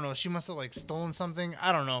money. I don't know. She must have like stolen something.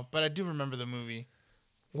 I don't know, but I do remember the movie.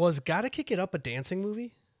 Was Gotta Kick It Up a dancing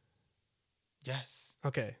movie? Yes.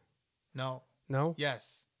 Okay. No. No?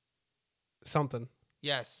 Yes. Something.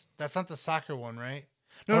 Yes. That's not the soccer one, right?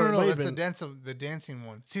 Oh, it No. might have That's been. the dancing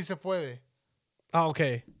one. Si se puede. Oh,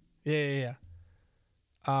 okay. Yeah.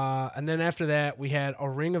 And then after that, we had A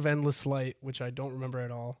Ring of Endless Light, which I don't remember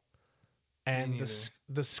at all, and neither.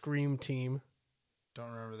 the Scream Team.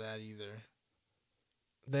 Don't remember that either.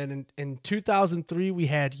 Then in 2003, we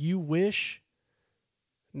had You Wish.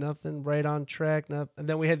 Nothing, Right on Track. And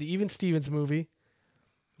then we had the Even Stevens movie,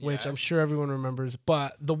 which I'm Yes. sure everyone remembers.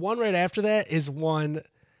 But the one right after that is one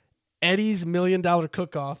Eddie's $1 Million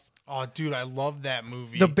Cook-Off. Oh, dude, I love that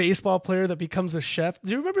movie. The baseball player that becomes a chef.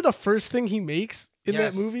 Do you remember the first thing he makes in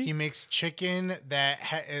Yes, that movie? he makes chicken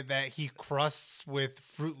that he crusts with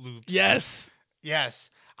Fruit Loops. Yes.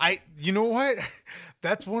 You know what?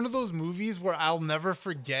 That's one of those movies where I'll never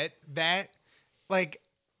forget that. Like,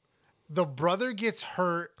 the brother gets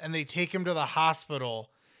hurt and they take him to the hospital,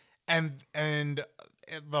 and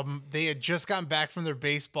they had just gotten back from their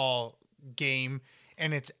baseball game,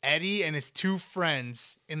 and it's Eddie and his two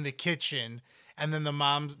friends in the kitchen, and then the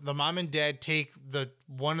mom and dad take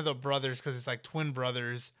one of the brothers, because it's like twin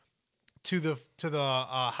brothers, to the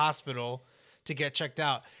hospital to get checked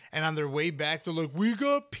out. And on their way back, they're like, "We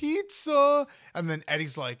got pizza," and then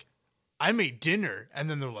Eddie's like, "I made dinner," and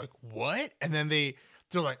then they're like, "What?" And then they're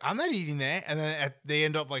like, "I'm not eating that," and then they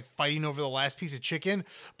end up like fighting over the last piece of chicken.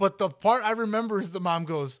 But the part I remember is the mom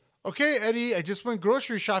goes, "Okay, Eddie, I just went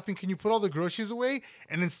grocery shopping. Can you put all the groceries away?"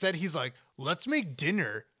 And instead he's like, "Let's make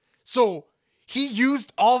dinner." So he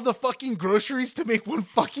used all the fucking groceries to make one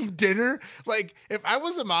fucking dinner. Like, if I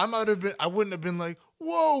was a mom, I wouldn't have been like,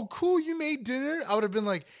 "Whoa, cool, you made dinner." I would have been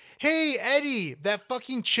like, "Hey, Eddie, that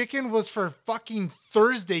fucking chicken was for fucking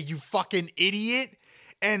Thursday, you fucking idiot.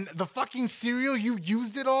 And the fucking cereal, you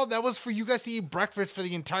used it all? That was for you guys to eat breakfast for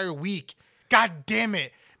the entire week. God damn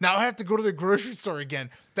it. Now I have to go to the grocery store again."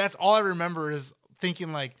 That's all I remember, is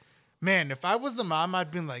thinking like, man, if I was the mom,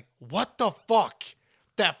 I'd been like, "What the fuck?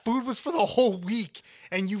 That food was for the whole week,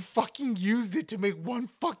 and you fucking used it to make one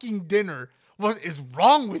fucking dinner. What is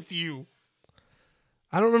wrong with you?"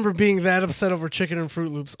 I don't remember being that upset over chicken and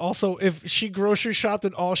Fruit Loops. Also, if she grocery shopped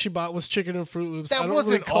and all she bought was chicken and Fruit Loops, That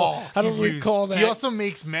wasn't all. I don't he used. recall that. He also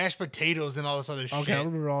makes mashed potatoes and all this other okay, I shit.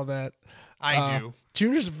 remember all that. I do.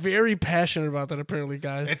 Junior's very passionate about that, apparently,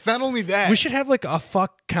 guys. It's not only that. We should have like a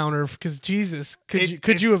fuck counter, because Jesus,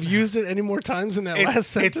 could you have used it any more times in that last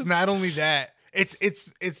sentence? It's not only that.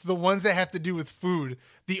 It's the ones that have to do with food.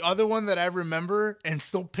 The other one that I remember and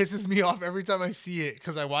still pisses me off every time I see it,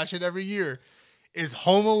 because I watch it every year, is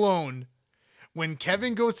Home Alone. When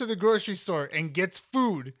Kevin goes to the grocery store and gets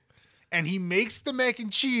food, and he makes the mac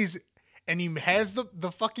and cheese, and he has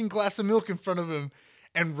the fucking glass of milk in front of him,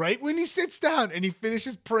 and right when he sits down and he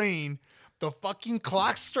finishes praying, the fucking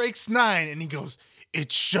clock strikes 9, and he goes,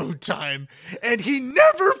 "It's showtime." And he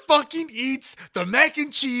never fucking eats the mac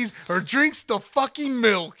and cheese or drinks the fucking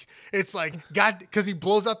milk. It's like, God, because he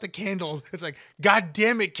blows out the candles. It's like, God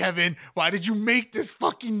damn it, Kevin. Why did you make this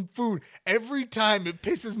fucking food? Every time it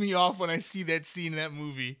pisses me off when I see that scene in that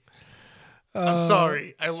movie. I'm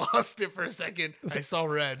sorry. I lost it for a second. I saw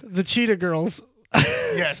red. The Cheetah Girls.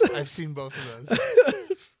 Yes, I've seen both of those.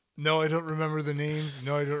 No, I don't remember the names.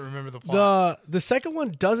 No, I don't remember the plot. The second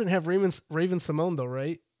one doesn't have Raven Simone though,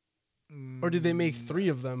 right? Or did they make 3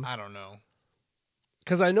 of them? I don't know.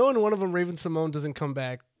 Because I know in one of them Raven Simone doesn't come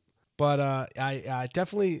back, but I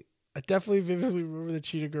definitely vividly remember the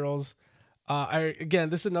Cheetah Girls. Again,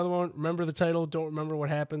 this is another one. Remember the title? Don't remember what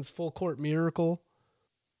happens. Full Court Miracle.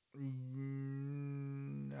 I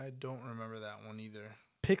don't remember that one either.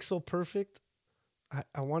 Pixel Perfect.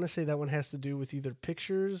 I want to say that one has to do with either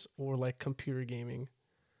pictures or like computer gaming.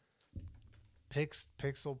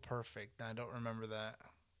 Pixel Perfect. I don't remember that.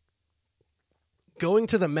 Going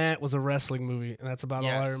to the Mat was a wrestling movie, and that's about all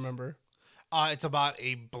I Yes. remember. It's about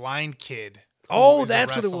a blind kid. who Oh, is a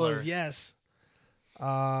that's what it wrestler. was. Yes.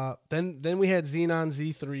 Then we had Xenon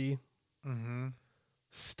Z3. Mm-hmm.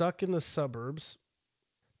 Stuck in the Suburbs.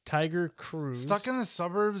 Tiger Cruise. Stuck in the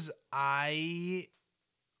Suburbs. I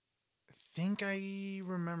think I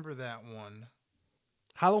remember that one.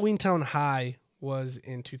 Halloween Town High was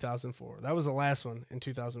in 2004. That was the last one in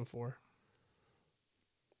 2004.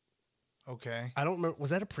 Okay. I don't remember.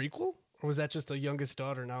 Was that a prequel? Or was that just the youngest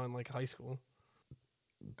daughter now in like high school?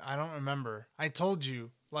 I don't remember. I told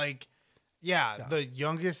you, like, yeah, the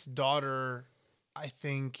youngest daughter, I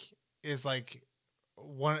think, is like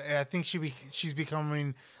one. I think she's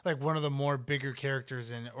becoming like one of the more bigger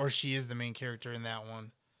characters or she is the main character in that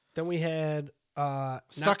one. Then we had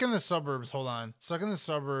Stuck in the Suburbs. Hold on, Stuck in the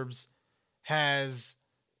Suburbs has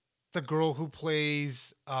the girl who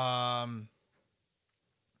plays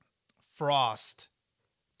Frost,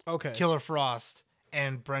 okay. Killer Frost,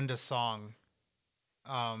 and Brenda Song.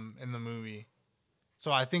 In the movie.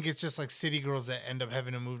 So I think it's just like city girls that end up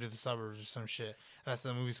having to move to the suburbs or some shit. That's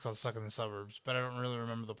the movie's called Stuck in the Suburbs, but I don't really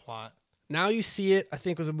remember the plot. Now You See It, I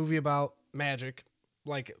think, was a movie about magic,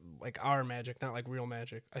 like our magic, not like real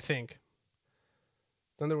magic, I think.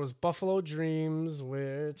 Then there was Buffalo Dreams,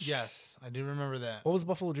 which... Yes, I do remember that. What was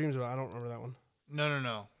Buffalo Dreams about? I don't remember that one.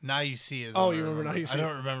 No. Now You See is. Oh, what I you remember Now You See? I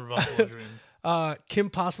don't remember Buffalo Dreams. Kim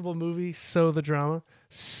Possible movie, So the Drama.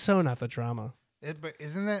 So not the drama. But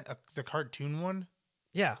isn't that the cartoon one?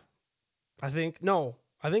 Yeah. I think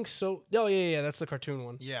so. Oh, yeah, that's the cartoon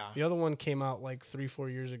one. Yeah. The other one came out like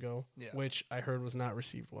 3-4 years ago, Yeah. which I heard was not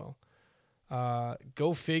received well.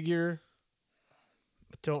 Go figure.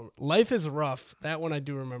 Life is Rough. That one I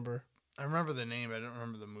do remember. I remember the name, but I don't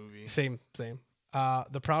remember the movie. Same.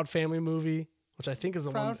 The Proud Family movie, which I think is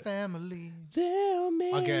the Proud one. Family. They'll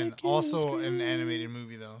make Again, you also scream. an animated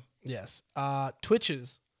movie though. Yes.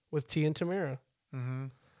 Twitches with T and Tamara. Mm-hmm.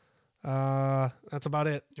 That's about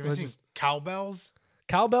it. You ever seen Cowbells?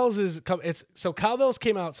 Cowbells Cowbells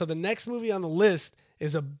came out. So the next movie on the list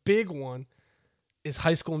is a big one. Is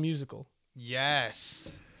High School Musical.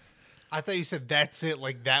 Yes. I thought you said that's it.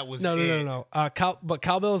 Like that was No. it.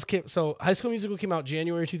 Cowbells came. So High School Musical came out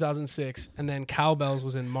January 2006, and then Cowbells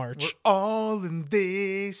was in March. We're all in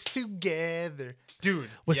this together, dude.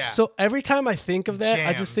 So every time I think of that,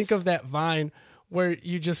 I just Jams. think of that Vine where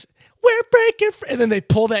we're breaking, and then they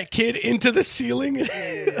pull that kid into the ceiling.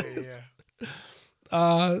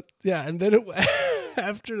 Yeah. And then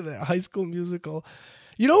after that High School Musical,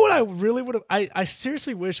 you know what I really would have? I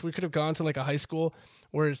seriously wish we could have gone to like a high school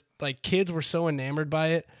where like kids were so enamored by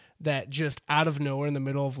it that just out of nowhere in the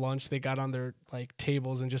middle of lunch they got on their like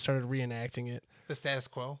tables and just started reenacting it. The Status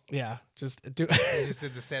Quo. Yeah, just do. They just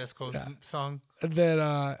did the Status Quo song. And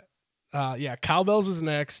then Cowbells was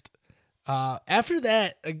next. After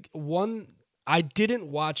that, one I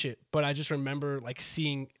didn't watch it, but I just remember like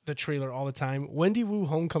seeing the trailer all the time. Wendy Wu,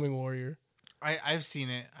 Homecoming Warrior. I've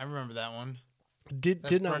seen it. I remember that one. Did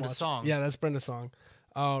not Brenda's watch. song. Yeah, that's Brenda's song.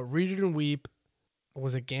 Read It and Weep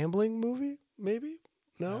was a gambling movie, maybe?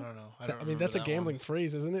 No, I don't know. I don't mean that's a remember that gambling one.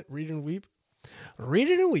 phrase, isn't it? Read and Weep. Read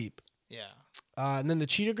It and Weep. Yeah. And then the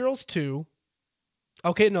Cheetah Girls 2.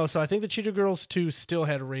 Okay, no, so I think the Cheetah Girls 2 still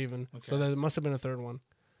had Raven. So Okay. there must have been a third one.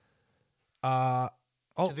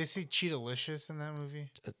 Did they say Cheetalicious in that movie?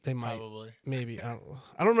 They might. Probably. Maybe. I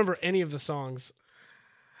don't remember any of the songs.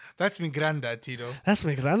 That's mi granda, Tito. That's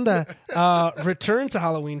mi granda. Return to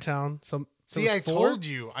Halloween Town. So See, I told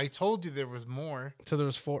you. I told you there was more. So there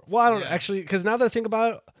was 4. Well, I don't know, Yeah. actually, because now that I think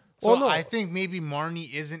about it, So well, no. I think maybe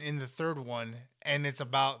Marnie isn't in the third one, and it's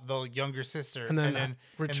about the younger sister. And then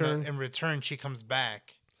Return. In return, she comes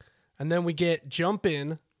back. And then we get Jump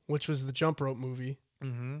In, which was the jump rope movie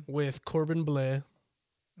with Corbin Bleu.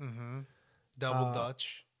 Double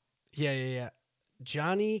Dutch. Yeah.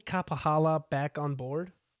 Johnny Capahala back on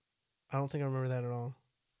board. I don't think I remember that at all.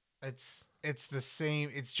 It's the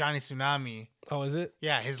same. It's Johnny Tsunami. Oh, is it?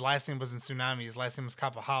 Yeah, his last name wasn't Tsunami. His last name was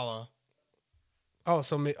Kapahala. Oh,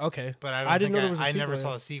 so okay. But I didn't know there was a I sequel never to saw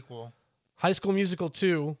that. a sequel. High School Musical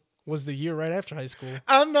 2 was the year right after high school.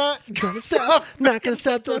 I'm not gonna stop. Not gonna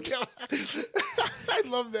stop till- I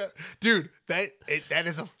love that, dude. That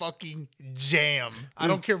is a fucking jam. I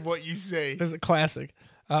don't care what you say. It's a classic.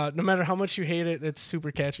 No matter how much you hate it, it's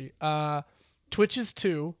super catchy. Twitches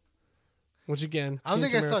 2, which again, I don't Teen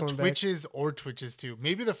think I Tamara saw coming back. Twitches or Twitches too.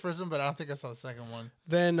 Maybe the first one, but I don't think I saw the second one.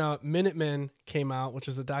 Then Minutemen came out, which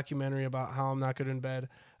is a documentary about how I'm not good in bed.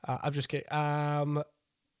 I'm just kidding. I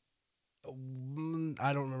don't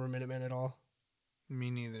remember Minutemen at all. Me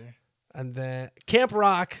neither. And then Camp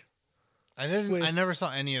Rock. I never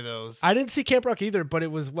saw any of those. I didn't see Camp Rock either, but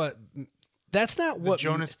it was what. That's not The what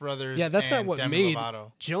Jonas Brothers. Yeah, that's not and what Demi made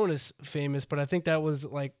Lovato. Jonas famous, but I think that was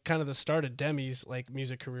like kind of the start of Demi's like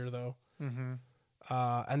music career, though. Mm-hmm.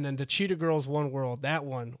 And then the Cheetah Girls One World. That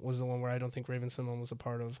one was the one where I don't think Raven Simone was a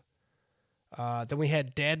part of. Then we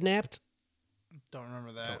had Dad Napped. Don't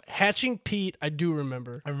remember that. Hatching Pete, I do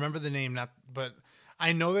remember. I remember the name, but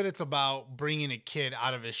I know that it's about bringing a kid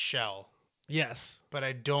out of his shell. Yes. But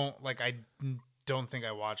I don't think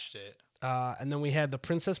I watched it. And then we had the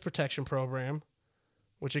Princess Protection Program,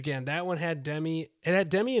 which again, that one had Demi. It had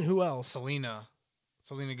Demi and who else? Selena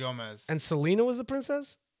Gomez. And Selena was the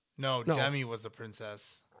princess? No, Demi was the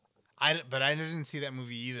princess. But I didn't see that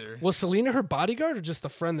movie either. Was Selena her bodyguard or just the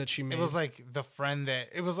friend that she made? It was like the friend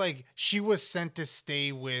it was like she was sent to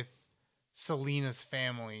stay with Selena's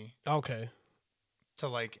family. Okay. To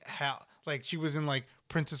like she was in like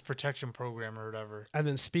Princess Protection Program or whatever. And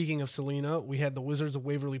then speaking of Selena, we had the Wizards of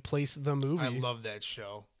Waverly Place, the movie. I love that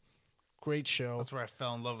show. Great show. That's where I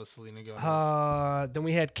fell in love with Selena Gomez. Then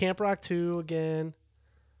we had Camp Rock 2 again.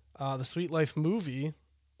 The Sweet Life movie.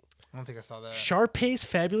 I don't think I saw that. Sharpay's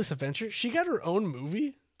Fabulous Adventure. She got her own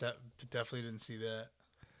movie. Definitely didn't see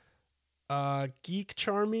that. Geek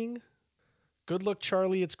Charming. Good Luck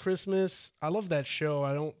Charlie, It's Christmas. I love that show.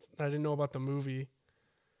 I didn't know about the movie.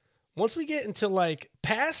 Once we get into like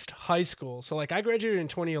past high school, so like I graduated in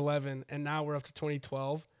 2011 and now we're up to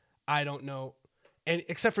 2012. I don't know. And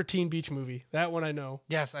except for Teen Beach Movie. That one I know.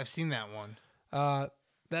 Yes, I've seen that one.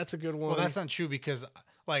 That's a good one. Well, that's not true because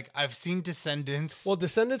like I've seen Descendants. Well,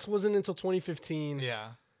 Descendants wasn't until 2015.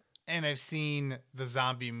 Yeah. And I've seen the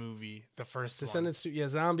zombie movie, the first Descendants 2, yeah,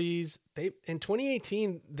 zombies. They in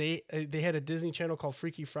 2018 they had a Disney Channel called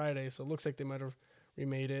Freaky Friday, so it looks like they might have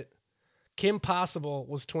remade it. Kim Possible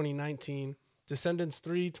was 2019. Descendants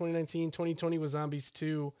 3 2019, 2020 was Zombies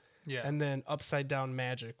 2. Yeah. And then Upside Down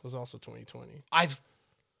Magic was also 2020. I've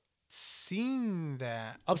seen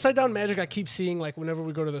that. Upside Down Magic I keep seeing like whenever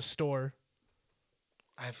we go to the store.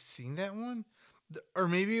 I've seen that one. Or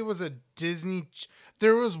maybe it was a Disney.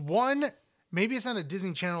 There was one. Maybe it's not a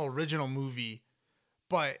Disney Channel original movie,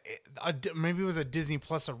 but maybe it was a Disney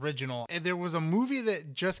Plus original. And there was a movie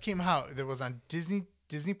that just came out that was on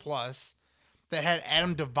Disney Plus that had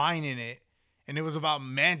Adam Devine in it, and it was about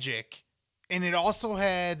magic, and it also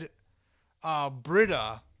had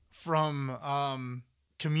Britta from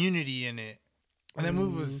Community in it, and that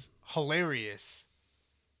movie was hilarious.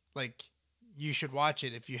 Like, you should watch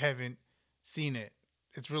it if you haven't seen it.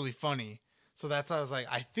 It's really funny. So that's why I was like,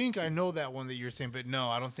 I think I know that one that you're saying, but no,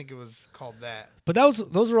 I don't think it was called that. But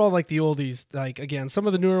those were all like the oldies. Like again, some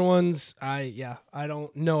of the newer ones, I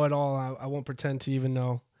don't know at all. I won't pretend to even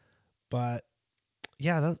know. But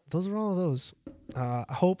yeah, those are all of those. I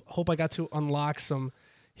hope I got to unlock some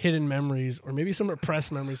hidden memories or maybe some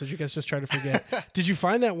repressed memories that you guys just try to forget. Did you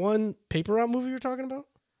find that one Paper Route movie you were talking about?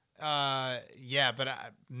 Yeah, but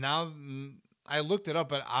now I looked it up,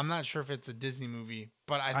 but I'm not sure if it's a Disney movie.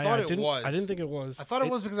 But I thought it was. I didn't think it was. I thought it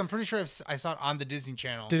was because I'm pretty sure I saw it on the Disney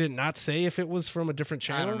Channel. Did it not say if it was from a different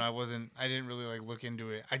channel? I don't know. I didn't really like look into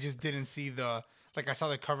it. I just didn't see I saw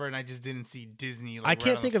the cover and I just didn't see Disney. Like, I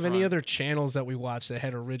can't think of any other channels that we watched that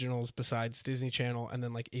had originals besides Disney Channel and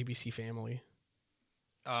then like ABC Family.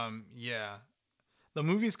 Yeah. The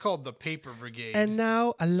movie's called The Paper Brigade. And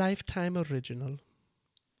now a Lifetime original.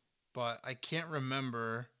 But I can't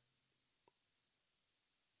remember.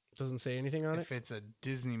 Doesn't say anything on it? If it's a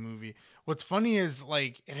Disney movie. What's funny is,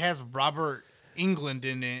 like, it has Robert Englund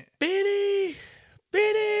in it. Benny!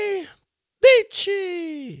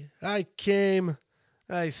 Beachy! I came.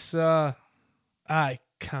 I saw. I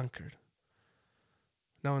conquered.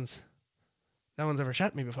 No one's ever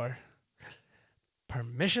shot me before.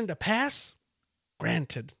 Permission to pass?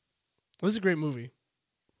 Granted. It was a great movie.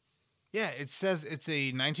 Yeah, it says it's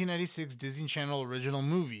a 1996 Disney Channel original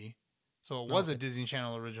movie. So it was a Disney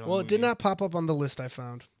Channel original movie. Well, it did not pop up on the list I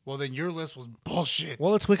found. Well, then your list was bullshit.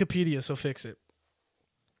 Well, it's Wikipedia, so fix it.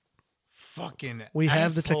 Fucking We assholes.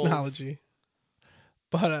 have the technology.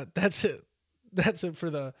 But that's it. That's it for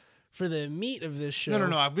the meat of this show.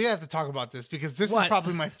 No. We have to talk about this because this What? is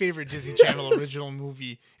probably my favorite Disney Channel original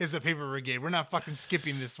movie is The Paper Brigade. We're not fucking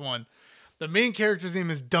skipping this one. The main character's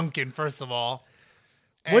name is Duncan, first of all.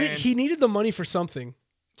 He needed the money for something.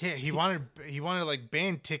 Yeah, he wanted like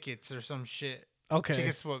band tickets or some shit. Okay.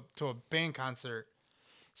 Tickets to a band concert.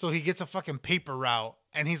 So he gets a fucking paper route,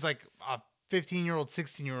 and he's like a 15-year-old,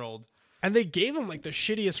 16-year-old. And they gave him like the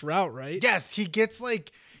shittiest route, right? Yes, he gets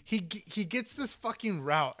like he gets this fucking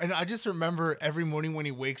route, and I just remember every morning when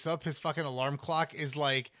he wakes up, his fucking alarm clock is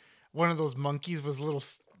like one of those monkeys was little.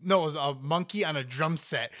 No, it was a monkey on a drum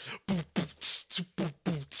set.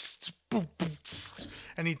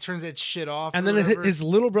 And he turns that shit off. And then his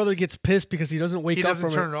little brother gets pissed because he doesn't wake up from it. He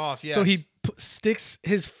doesn't turn it off, yes. So he sticks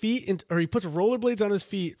his feet or he puts rollerblades on his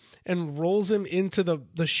feet and rolls him into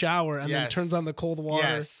the shower and then turns on the cold water.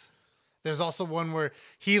 Yes. There's also one where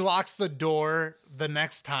he locks the door the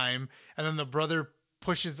next time, and then the brother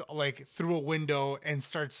pushes like through a window and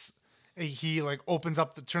starts. He like opens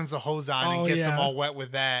up, turns the hose on, and gets him all wet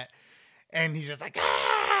with that, and he's just like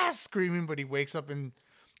screaming, but he wakes up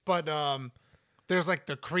but there's like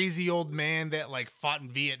the crazy old man that like fought in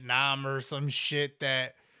Vietnam or some shit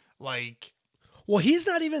that like. Well, he's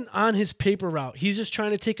not even on his paper route. He's just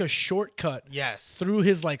trying to take a shortcut. Yes. Through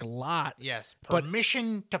his like lot. Yes.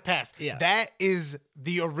 Permission to pass. Yeah. That is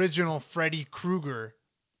the original Freddy Krueger.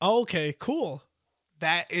 Oh, okay, cool.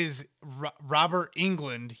 That is Robert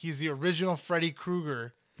Englund. He's the original Freddy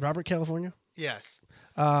Krueger. Robert California? Yes.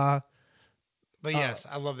 But yes,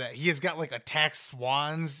 I love that. He has got like attack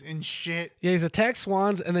swans and shit. Yeah, he's attacked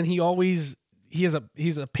swans, and then he's a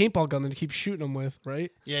paintball gun that he keeps shooting them with, right?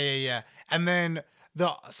 Yeah. And then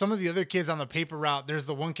some of the other kids on the paper route, there's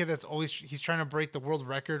the one kid that's he's trying to break the world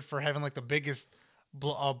record for having like the biggest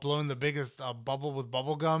blowing the biggest bubble with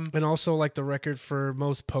bubble gum, and also like the record for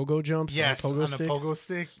most pogo jumps. Yes, on a pogo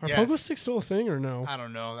stick. Are yes. pogo sticks still a thing or no? I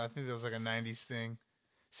don't know. I think that was like a '90s thing.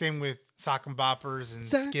 Same with sock and boppers and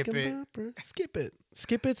skip it.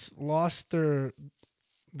 Skip It's lost their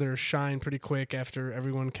shine pretty quick after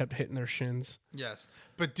everyone kept hitting their shins. Yes,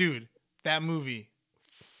 but dude, that movie.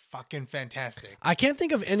 Fucking fantastic. I can't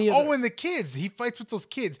think of any of and the kids. He fights with those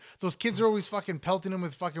kids. Those kids are always fucking pelting him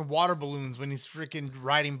with fucking water balloons when he's freaking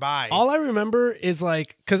riding by. All I remember is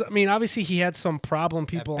like, because I mean, obviously he had some problem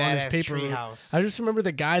people on his paper. Treehouse. I just remember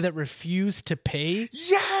the guy that refused to pay.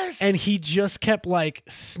 Yes! And he just kept like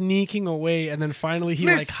sneaking away, and then finally he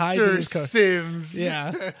like hides in his car. Sims.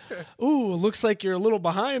 Yeah. Ooh, looks like you're a little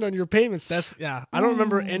behind on your payments. I don't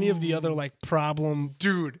remember any of the other like problem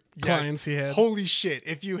clients he had. Holy shit.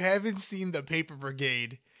 If you haven't seen The Paper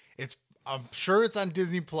Brigade, I'm sure it's on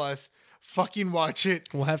Disney Plus. Fucking watch it.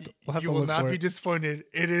 We'll have to You will not be disappointed.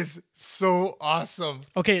 It is so awesome.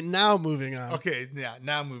 Okay, now moving on. Okay, yeah,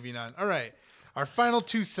 now moving on. All right. Our final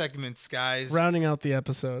 2 segments, guys. Rounding out the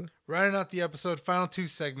episode. Final 2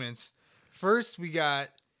 segments. First, we got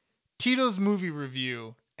Tito's movie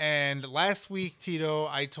review. And last week, Tito,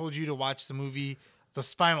 I told you to watch the movie The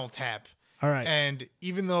Spinal Tap. All right. And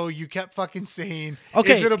even though you kept fucking saying,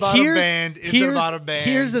 okay, is it about a band?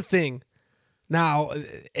 Here's the thing. Now,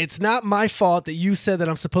 it's not my fault that you said that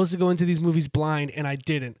I'm supposed to go into these movies blind, and I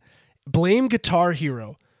didn't. Blame Guitar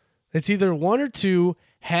Hero. It's either 1 or 2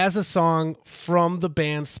 has a song from the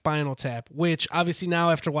band Spinal Tap, which obviously now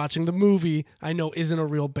after watching the movie, I know isn't a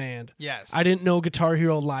real band. Yes. I didn't know Guitar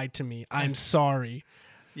Hero lied to me. I'm sorry.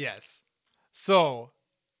 Yes. So,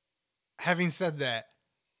 having said that,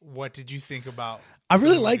 what did you think about? I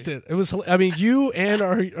really liked it. It was. I mean, you and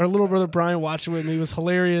our little brother Brian watched it with me. It was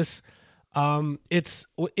hilarious. Is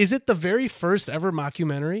it the very first ever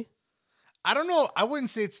mockumentary? I don't know. I wouldn't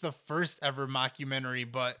say it's the first ever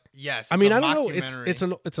mockumentary, but yes. I mean, I don't know.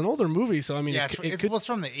 It's an older movie, so I mean, yeah, it was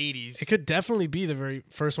from the 80s. It could definitely be the very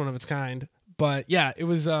first one of its kind. But yeah, it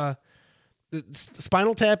was.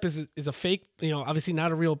 Spinal Tap is a fake. Obviously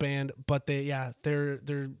not a real band, but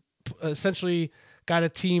they're essentially got a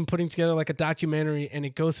team putting together like a documentary, and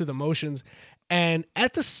it goes through the motions. And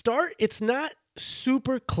at the start, it's not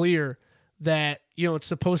super clear that it's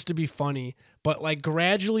supposed to be funny, but like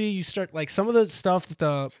gradually you start like some of the stuff that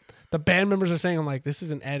the band members are saying, I'm like, this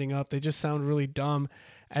isn't adding up. They just sound really dumb.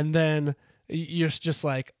 And then you're just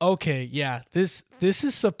like, okay, yeah, this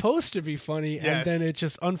is supposed to be funny. Yes. And then it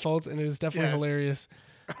just unfolds, and it is definitely hilarious.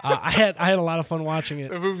 I had a lot of fun watching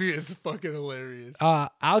it. The movie is fucking hilarious.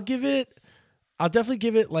 I'll definitely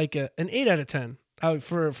give it like an 8 out of 10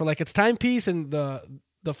 for like its timepiece and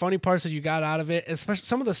the funny parts that you got out of it. Especially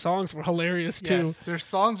some of the songs were hilarious too. Yes, their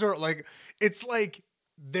songs are like, it's like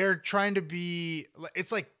they're trying to be,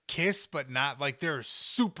 it's like Kiss, but not like they're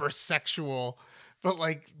super sexual. But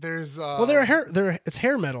like there's it's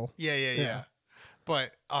hair metal. Yeah.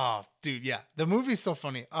 But dude, yeah, the movie's so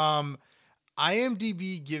funny.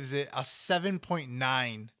 IMDb gives it a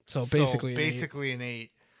 7.9. So basically an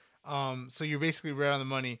 8. So you're basically right on the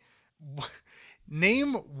money.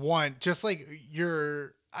 Name one, just like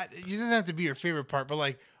you doesn't have to be your favorite part, but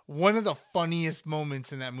like one of the funniest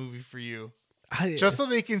moments in that movie for you. Just so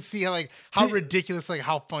they can see how ridiculous, like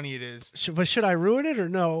how funny it is. But should I ruin it or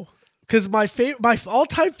no? Because my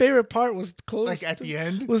all-time favorite part was close. Like at the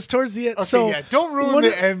end? Was towards the end. Okay, so yeah. Don't ruin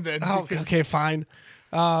the end then. Okay, fine.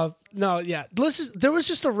 No, yeah. There was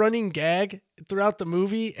just a running gag throughout the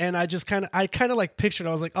movie, and I kind of like pictured.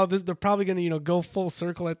 I was like, oh, they're probably gonna go full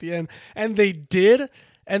circle at the end, and they did,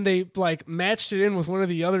 and they like matched it in with one of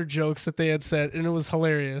the other jokes that they had said, and it was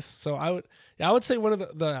hilarious. So Yeah, I would say one of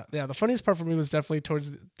the funniest part for me was definitely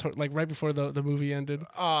like right before the movie ended.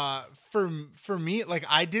 For me, like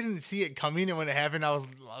I didn't see it coming, and when it happened, I was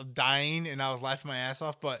dying and I was laughing my ass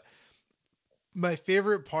off. But my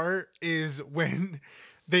favorite part is when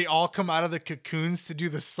they all come out of the cocoons to do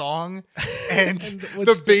the song, and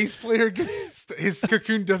the bass player gets his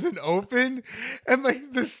cocoon doesn't open, and like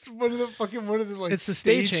this one of the like it's the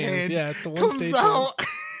stage hand yeah, it's the one comes stage out.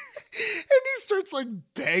 And he starts like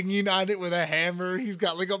banging on it with a hammer. He's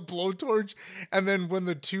got like a blowtorch. And then when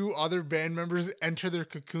the two other band members enter their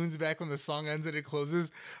cocoons back when the song ends and it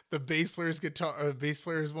closes, the bass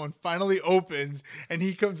player's one finally opens and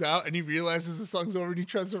he comes out and he realizes the song's over and he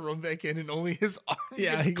tries to run back in and only his arm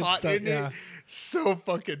gets caught in it. So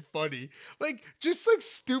fucking funny. Like just like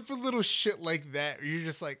stupid little shit like that. Where you're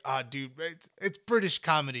just like, dude, it's British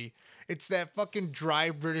comedy. It's that fucking dry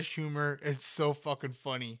British humor. It's so fucking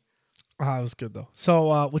funny. It was good though.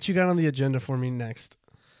 So, what you got on the agenda for me next?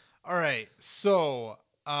 All right. So,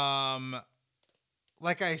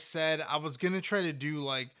 like I said, I was going to try to do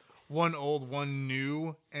like one old, one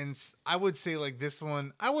new. And I would say like this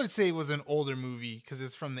one, I would say it was an older movie because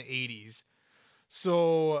it's from the 80s.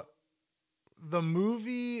 So the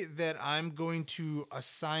movie that I'm going to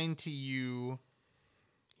assign to you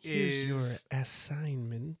Here's your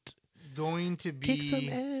assignment. Going to be... Kick some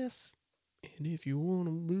ass. And if you want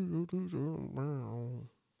to...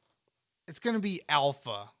 It's going to be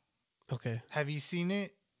Alpha. Okay. Have you seen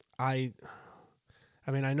it? I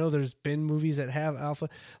mean, I know there's been movies that have Alpha.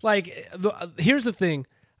 Like, here's the thing.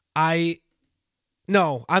 I'm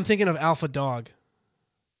thinking of Alpha Dog.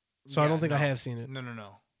 So I don't think I have seen it. No.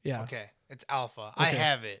 Yeah. Okay. It's Alpha. Okay. I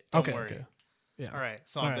have it. Don't worry. Okay. Yeah. All right.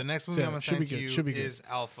 So the next movie I'm going to send to you is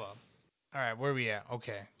Alpha. All right. Where are we at?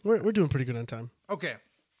 Okay. We're doing pretty good on time. Okay.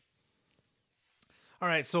 All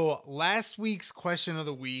right. So last week's question of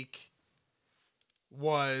the week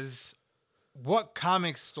was, what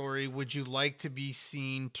comic story would you like to be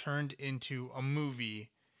seen turned into a movie?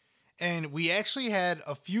 And we actually had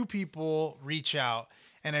a few people reach out.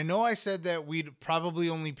 And I know I said that we'd probably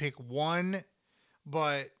only pick one,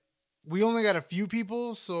 but we only got a few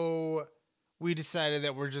people. So we decided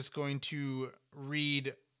that we're just going to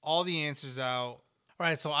read all the answers out. All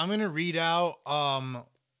right. So I'm going to read out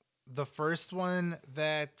the first one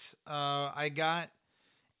that I got.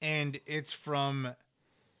 And it's from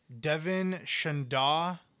Devin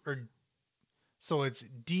Shundaw, so it's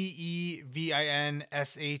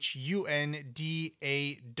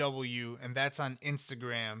DevinShundaw, and that's on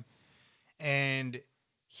Instagram. And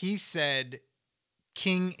he said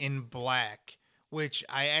King in Black, which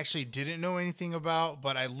I actually didn't know anything about,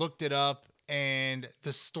 but I looked it up and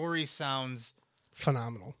the story sounds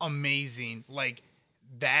phenomenal. Amazing. Like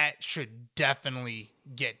that should definitely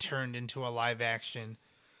get turned into a live action.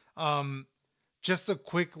 Just a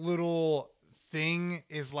quick little thing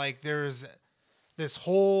is like there's this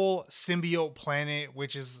whole symbiote planet,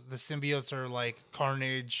 which is the symbiotes are like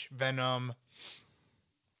Carnage, Venom.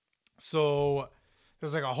 So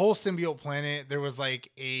there's like a whole symbiote planet. There was like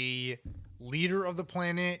a leader of the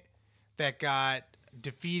planet that got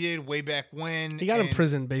defeated way back when. He got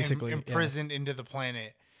imprisoned, basically. Imprisoned into the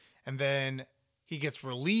planet. And then he gets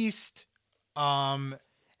released.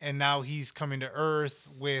 And now he's coming to Earth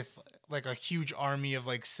with like a huge army of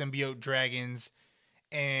like symbiote dragons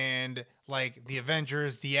and like the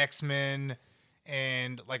Avengers, the X-Men,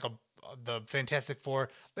 and like the Fantastic Four.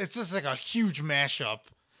 It's just like a huge mashup.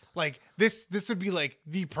 Like this would be like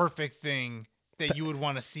the perfect thing that you would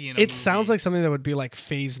want to see in a movie. It sounds like something that would be like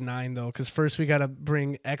Phase 9 though, because first we got to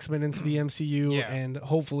bring X-Men into the MCU, and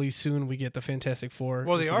hopefully soon we get the Fantastic Four.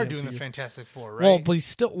 Well, they are doing the Fantastic Four, right?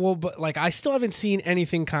 But like I still haven't seen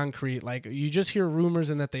anything concrete. Like you just hear rumors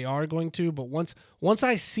and that they are going to, but once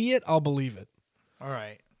I see it, I'll believe it. All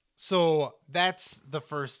right. So that's the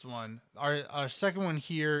first one. Our second one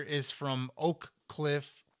here is from Oak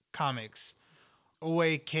Cliff Comics.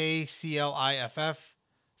 OAKCLIFF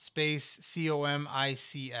space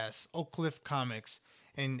COMICS. Oak Cliff Comics.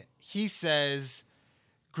 And he says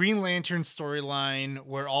Green Lantern storyline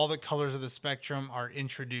where all the colors of the spectrum are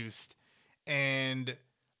introduced. And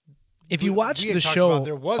if you watch the show,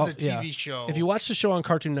 there was a TV show. If you watch the show on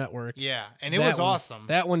Cartoon Network, and it was awesome.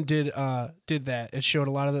 That one did that. It showed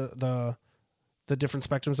a lot of the different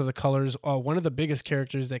spectrums of the colors. One of the biggest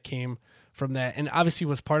characters that came from that, and obviously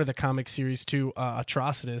was part of the comic series too,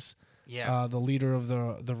 Atrocitus. Yeah, the leader of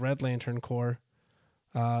the Red Lantern Corps.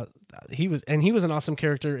 He was an awesome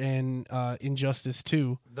character in Injustice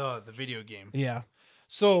 2, the video game. Yeah.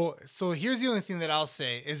 So here's the only thing that I'll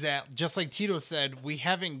say is that just like Tito said, we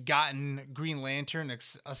haven't gotten Green Lantern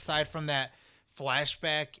aside from that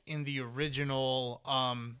flashback in the original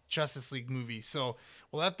Justice League movie. So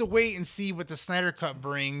we'll have to wait and see what the Snyder Cut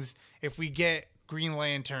brings if we get Green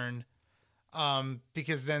Lantern,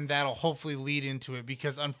 because then that'll hopefully lead into it,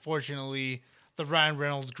 because unfortunately the Ryan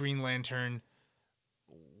Reynolds Green Lantern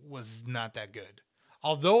was not that good.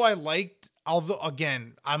 Although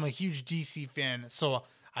again, I'm a huge DC fan, so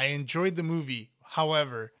I enjoyed the movie.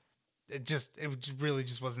 However, it really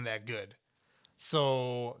just wasn't that good.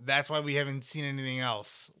 So that's why we haven't seen anything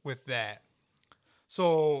else with that.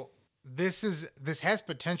 So this has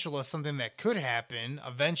potential as something that could happen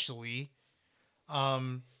eventually,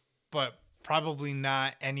 but probably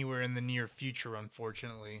not anywhere in the near future,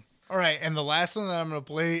 unfortunately. All right, and the last one that I'm going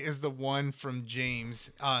to play is the one from James.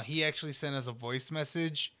 He actually sent us a voice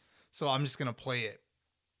message, so I'm just going to play it.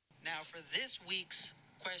 Now, for this week's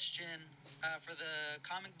question, for the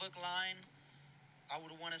comic book line, I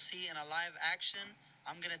would want to see in a live action.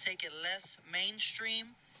 I'm going to take it less mainstream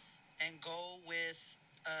and go with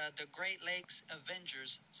the Great Lakes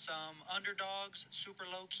Avengers. Some underdogs, super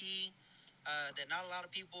low-key, that not a lot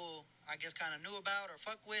of people, I guess, kind of knew about or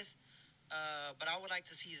fuck with. But I would like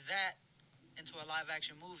to see that into a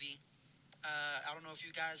live-action movie. I don't know if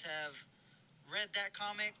you guys have read that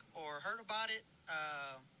comic or heard about it,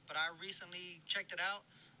 but I recently checked it out.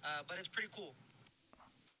 But it's pretty cool.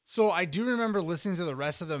 So I do remember listening to the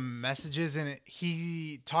rest of the messages, and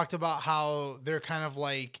he talked about how they're kind of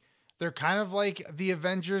like the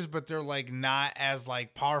Avengers, but they're like not as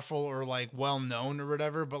like powerful or like well known or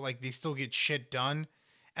whatever, but like they still get shit done,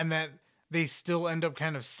 and that they still end up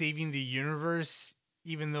kind of saving the universe,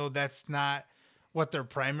 even though that's not what their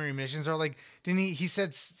primary missions are. Like, didn't he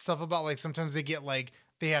said stuff about like sometimes they get like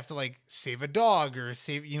they have to like save a dog or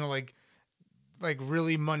save, you know, like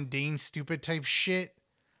really mundane, stupid type shit.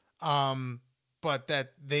 But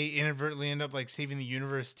that they inadvertently end up like saving the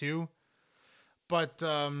universe too. But,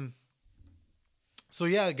 so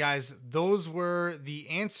yeah, guys, those were the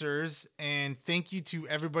answers, and thank you to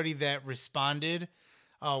everybody that responded.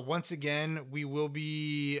 Once again, we will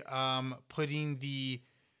be, putting the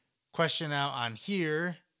question out on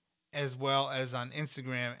here as well as on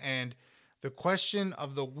Instagram. And the question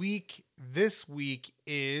of the week this week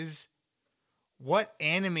is, what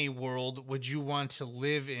anime world would you want to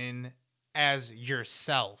live in as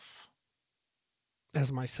yourself?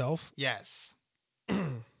 As myself? Yes.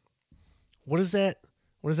 What does that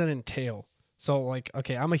entail? So like,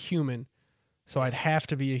 okay, I'm a human, so I'd have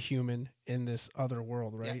to be a human in this other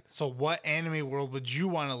world, right? Yeah. So what anime world would you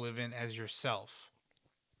want to live in as yourself?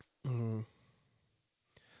 Mm.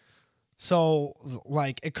 So,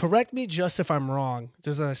 like, correct me just if I'm wrong.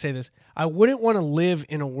 Just as I say this, I wouldn't want to live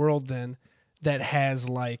in a world then that has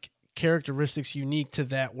like characteristics unique to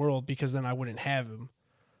that world, because then I wouldn't have them.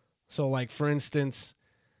 So, like, for instance,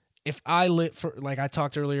 if I I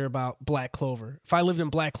talked earlier about Black Clover. If I lived in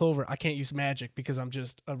Black Clover, I can't use magic because I'm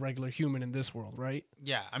just a regular human in this world, right?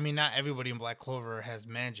 Yeah, I mean, not everybody in Black Clover has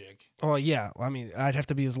magic. Oh yeah, I mean, I'd have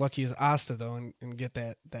to be as lucky as Asta though, and get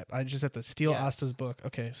that. I just have to steal Asta's book.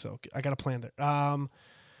 Okay, so I got a plan there. I'm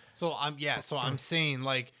saying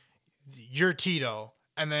like you're Tito,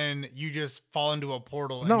 and then you just fall into a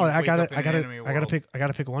portal. No, and I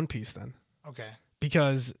gotta pick One Piece then. Okay.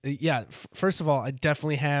 Because first of all, I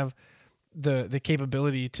definitely have the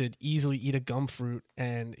capability to easily eat a gum fruit,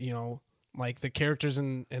 and you know, like the characters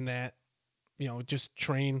in that, you know, just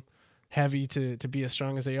train heavy to be as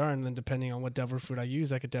strong as they are, and then depending on what devil fruit I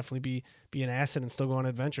use, I could definitely be an asset and still go on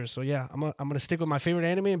adventures. So yeah, I'm gonna stick with my favorite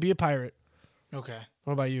anime and be a pirate. Okay.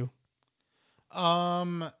 What about you?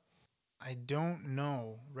 I don't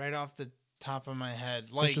know right off the top of my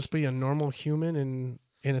head. Like, just be a normal human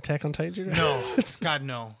in Attack on Titan? No, God,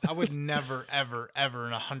 no. I would never, ever, ever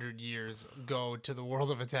in 100 years go to the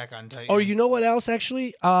world of Attack on Titan. Oh, you know what else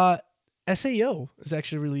actually? SAO is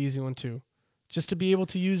actually a really easy one too. Just to be able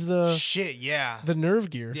to use the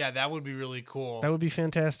nerve gear. Yeah, that would be really cool. That would be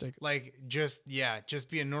fantastic. Like, just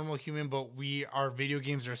be a normal human, but our video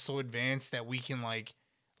games are so advanced that we can like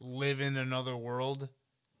live in another world.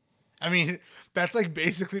 I mean, that's like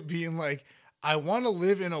basically being like, I want to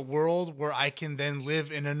live in a world where I can then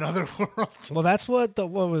live in another world. Well, that's what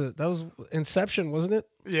was it? That was Inception, wasn't it?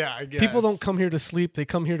 Yeah, I guess. People don't come here to sleep; they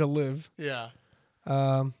come here to live. Yeah.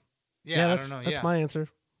 I don't know. That's my answer.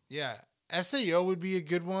 Yeah, SAO would be a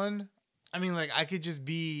good one. I mean, like, I could just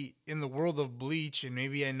be in the world of Bleach, and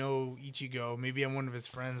maybe I know Ichigo. Maybe I'm one of his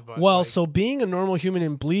friends. But so being a normal human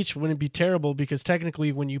in Bleach wouldn't be terrible, because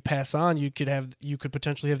technically, when you pass on, you could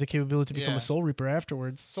potentially have the capability to become a Soul Reaper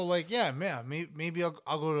afterwards. So, like, maybe I'll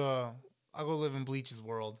go live in Bleach's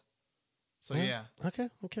world. So yeah. Okay,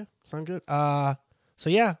 sound good. So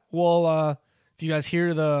yeah, well, If you guys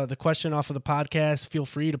hear the question off of the podcast, feel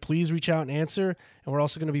free to please reach out and answer. And we're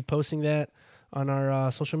also going to be posting that on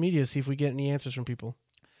our social media, see if we get any answers from people.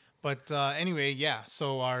 But anyway, yeah.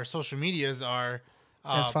 So our social medias are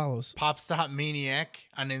As follows. Pops.Maniac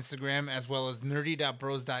on Instagram, as well as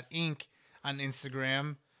nerdy.bros.inc on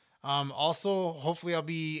Instagram. Also, hopefully I'll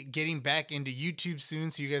be getting back into YouTube soon,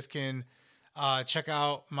 so you guys can check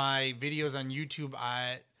out my videos on YouTube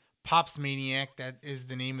at Pops Maniac. That is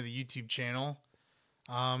the name of the YouTube channel.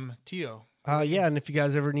 Tito. Yeah, and if you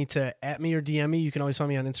guys ever need to @ me or DM me, you can always find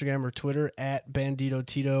me on Instagram or Twitter at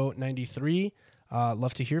BanditoTito93.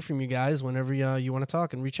 Love to hear from you guys whenever you want to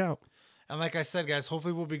talk and reach out. And like I said, guys,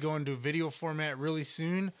 hopefully we'll be going to video format really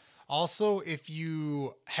soon. Also, if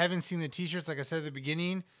you haven't seen the t-shirts, like I said at the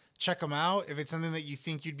beginning, check them out. If it's something that you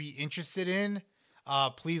think you'd be interested in,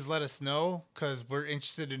 please let us know, because we're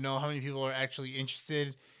interested to know how many people are actually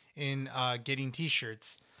interested in getting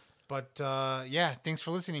t-shirts. But yeah, thanks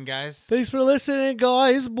for listening, guys. Thanks for listening,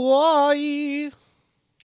 guys. Bye.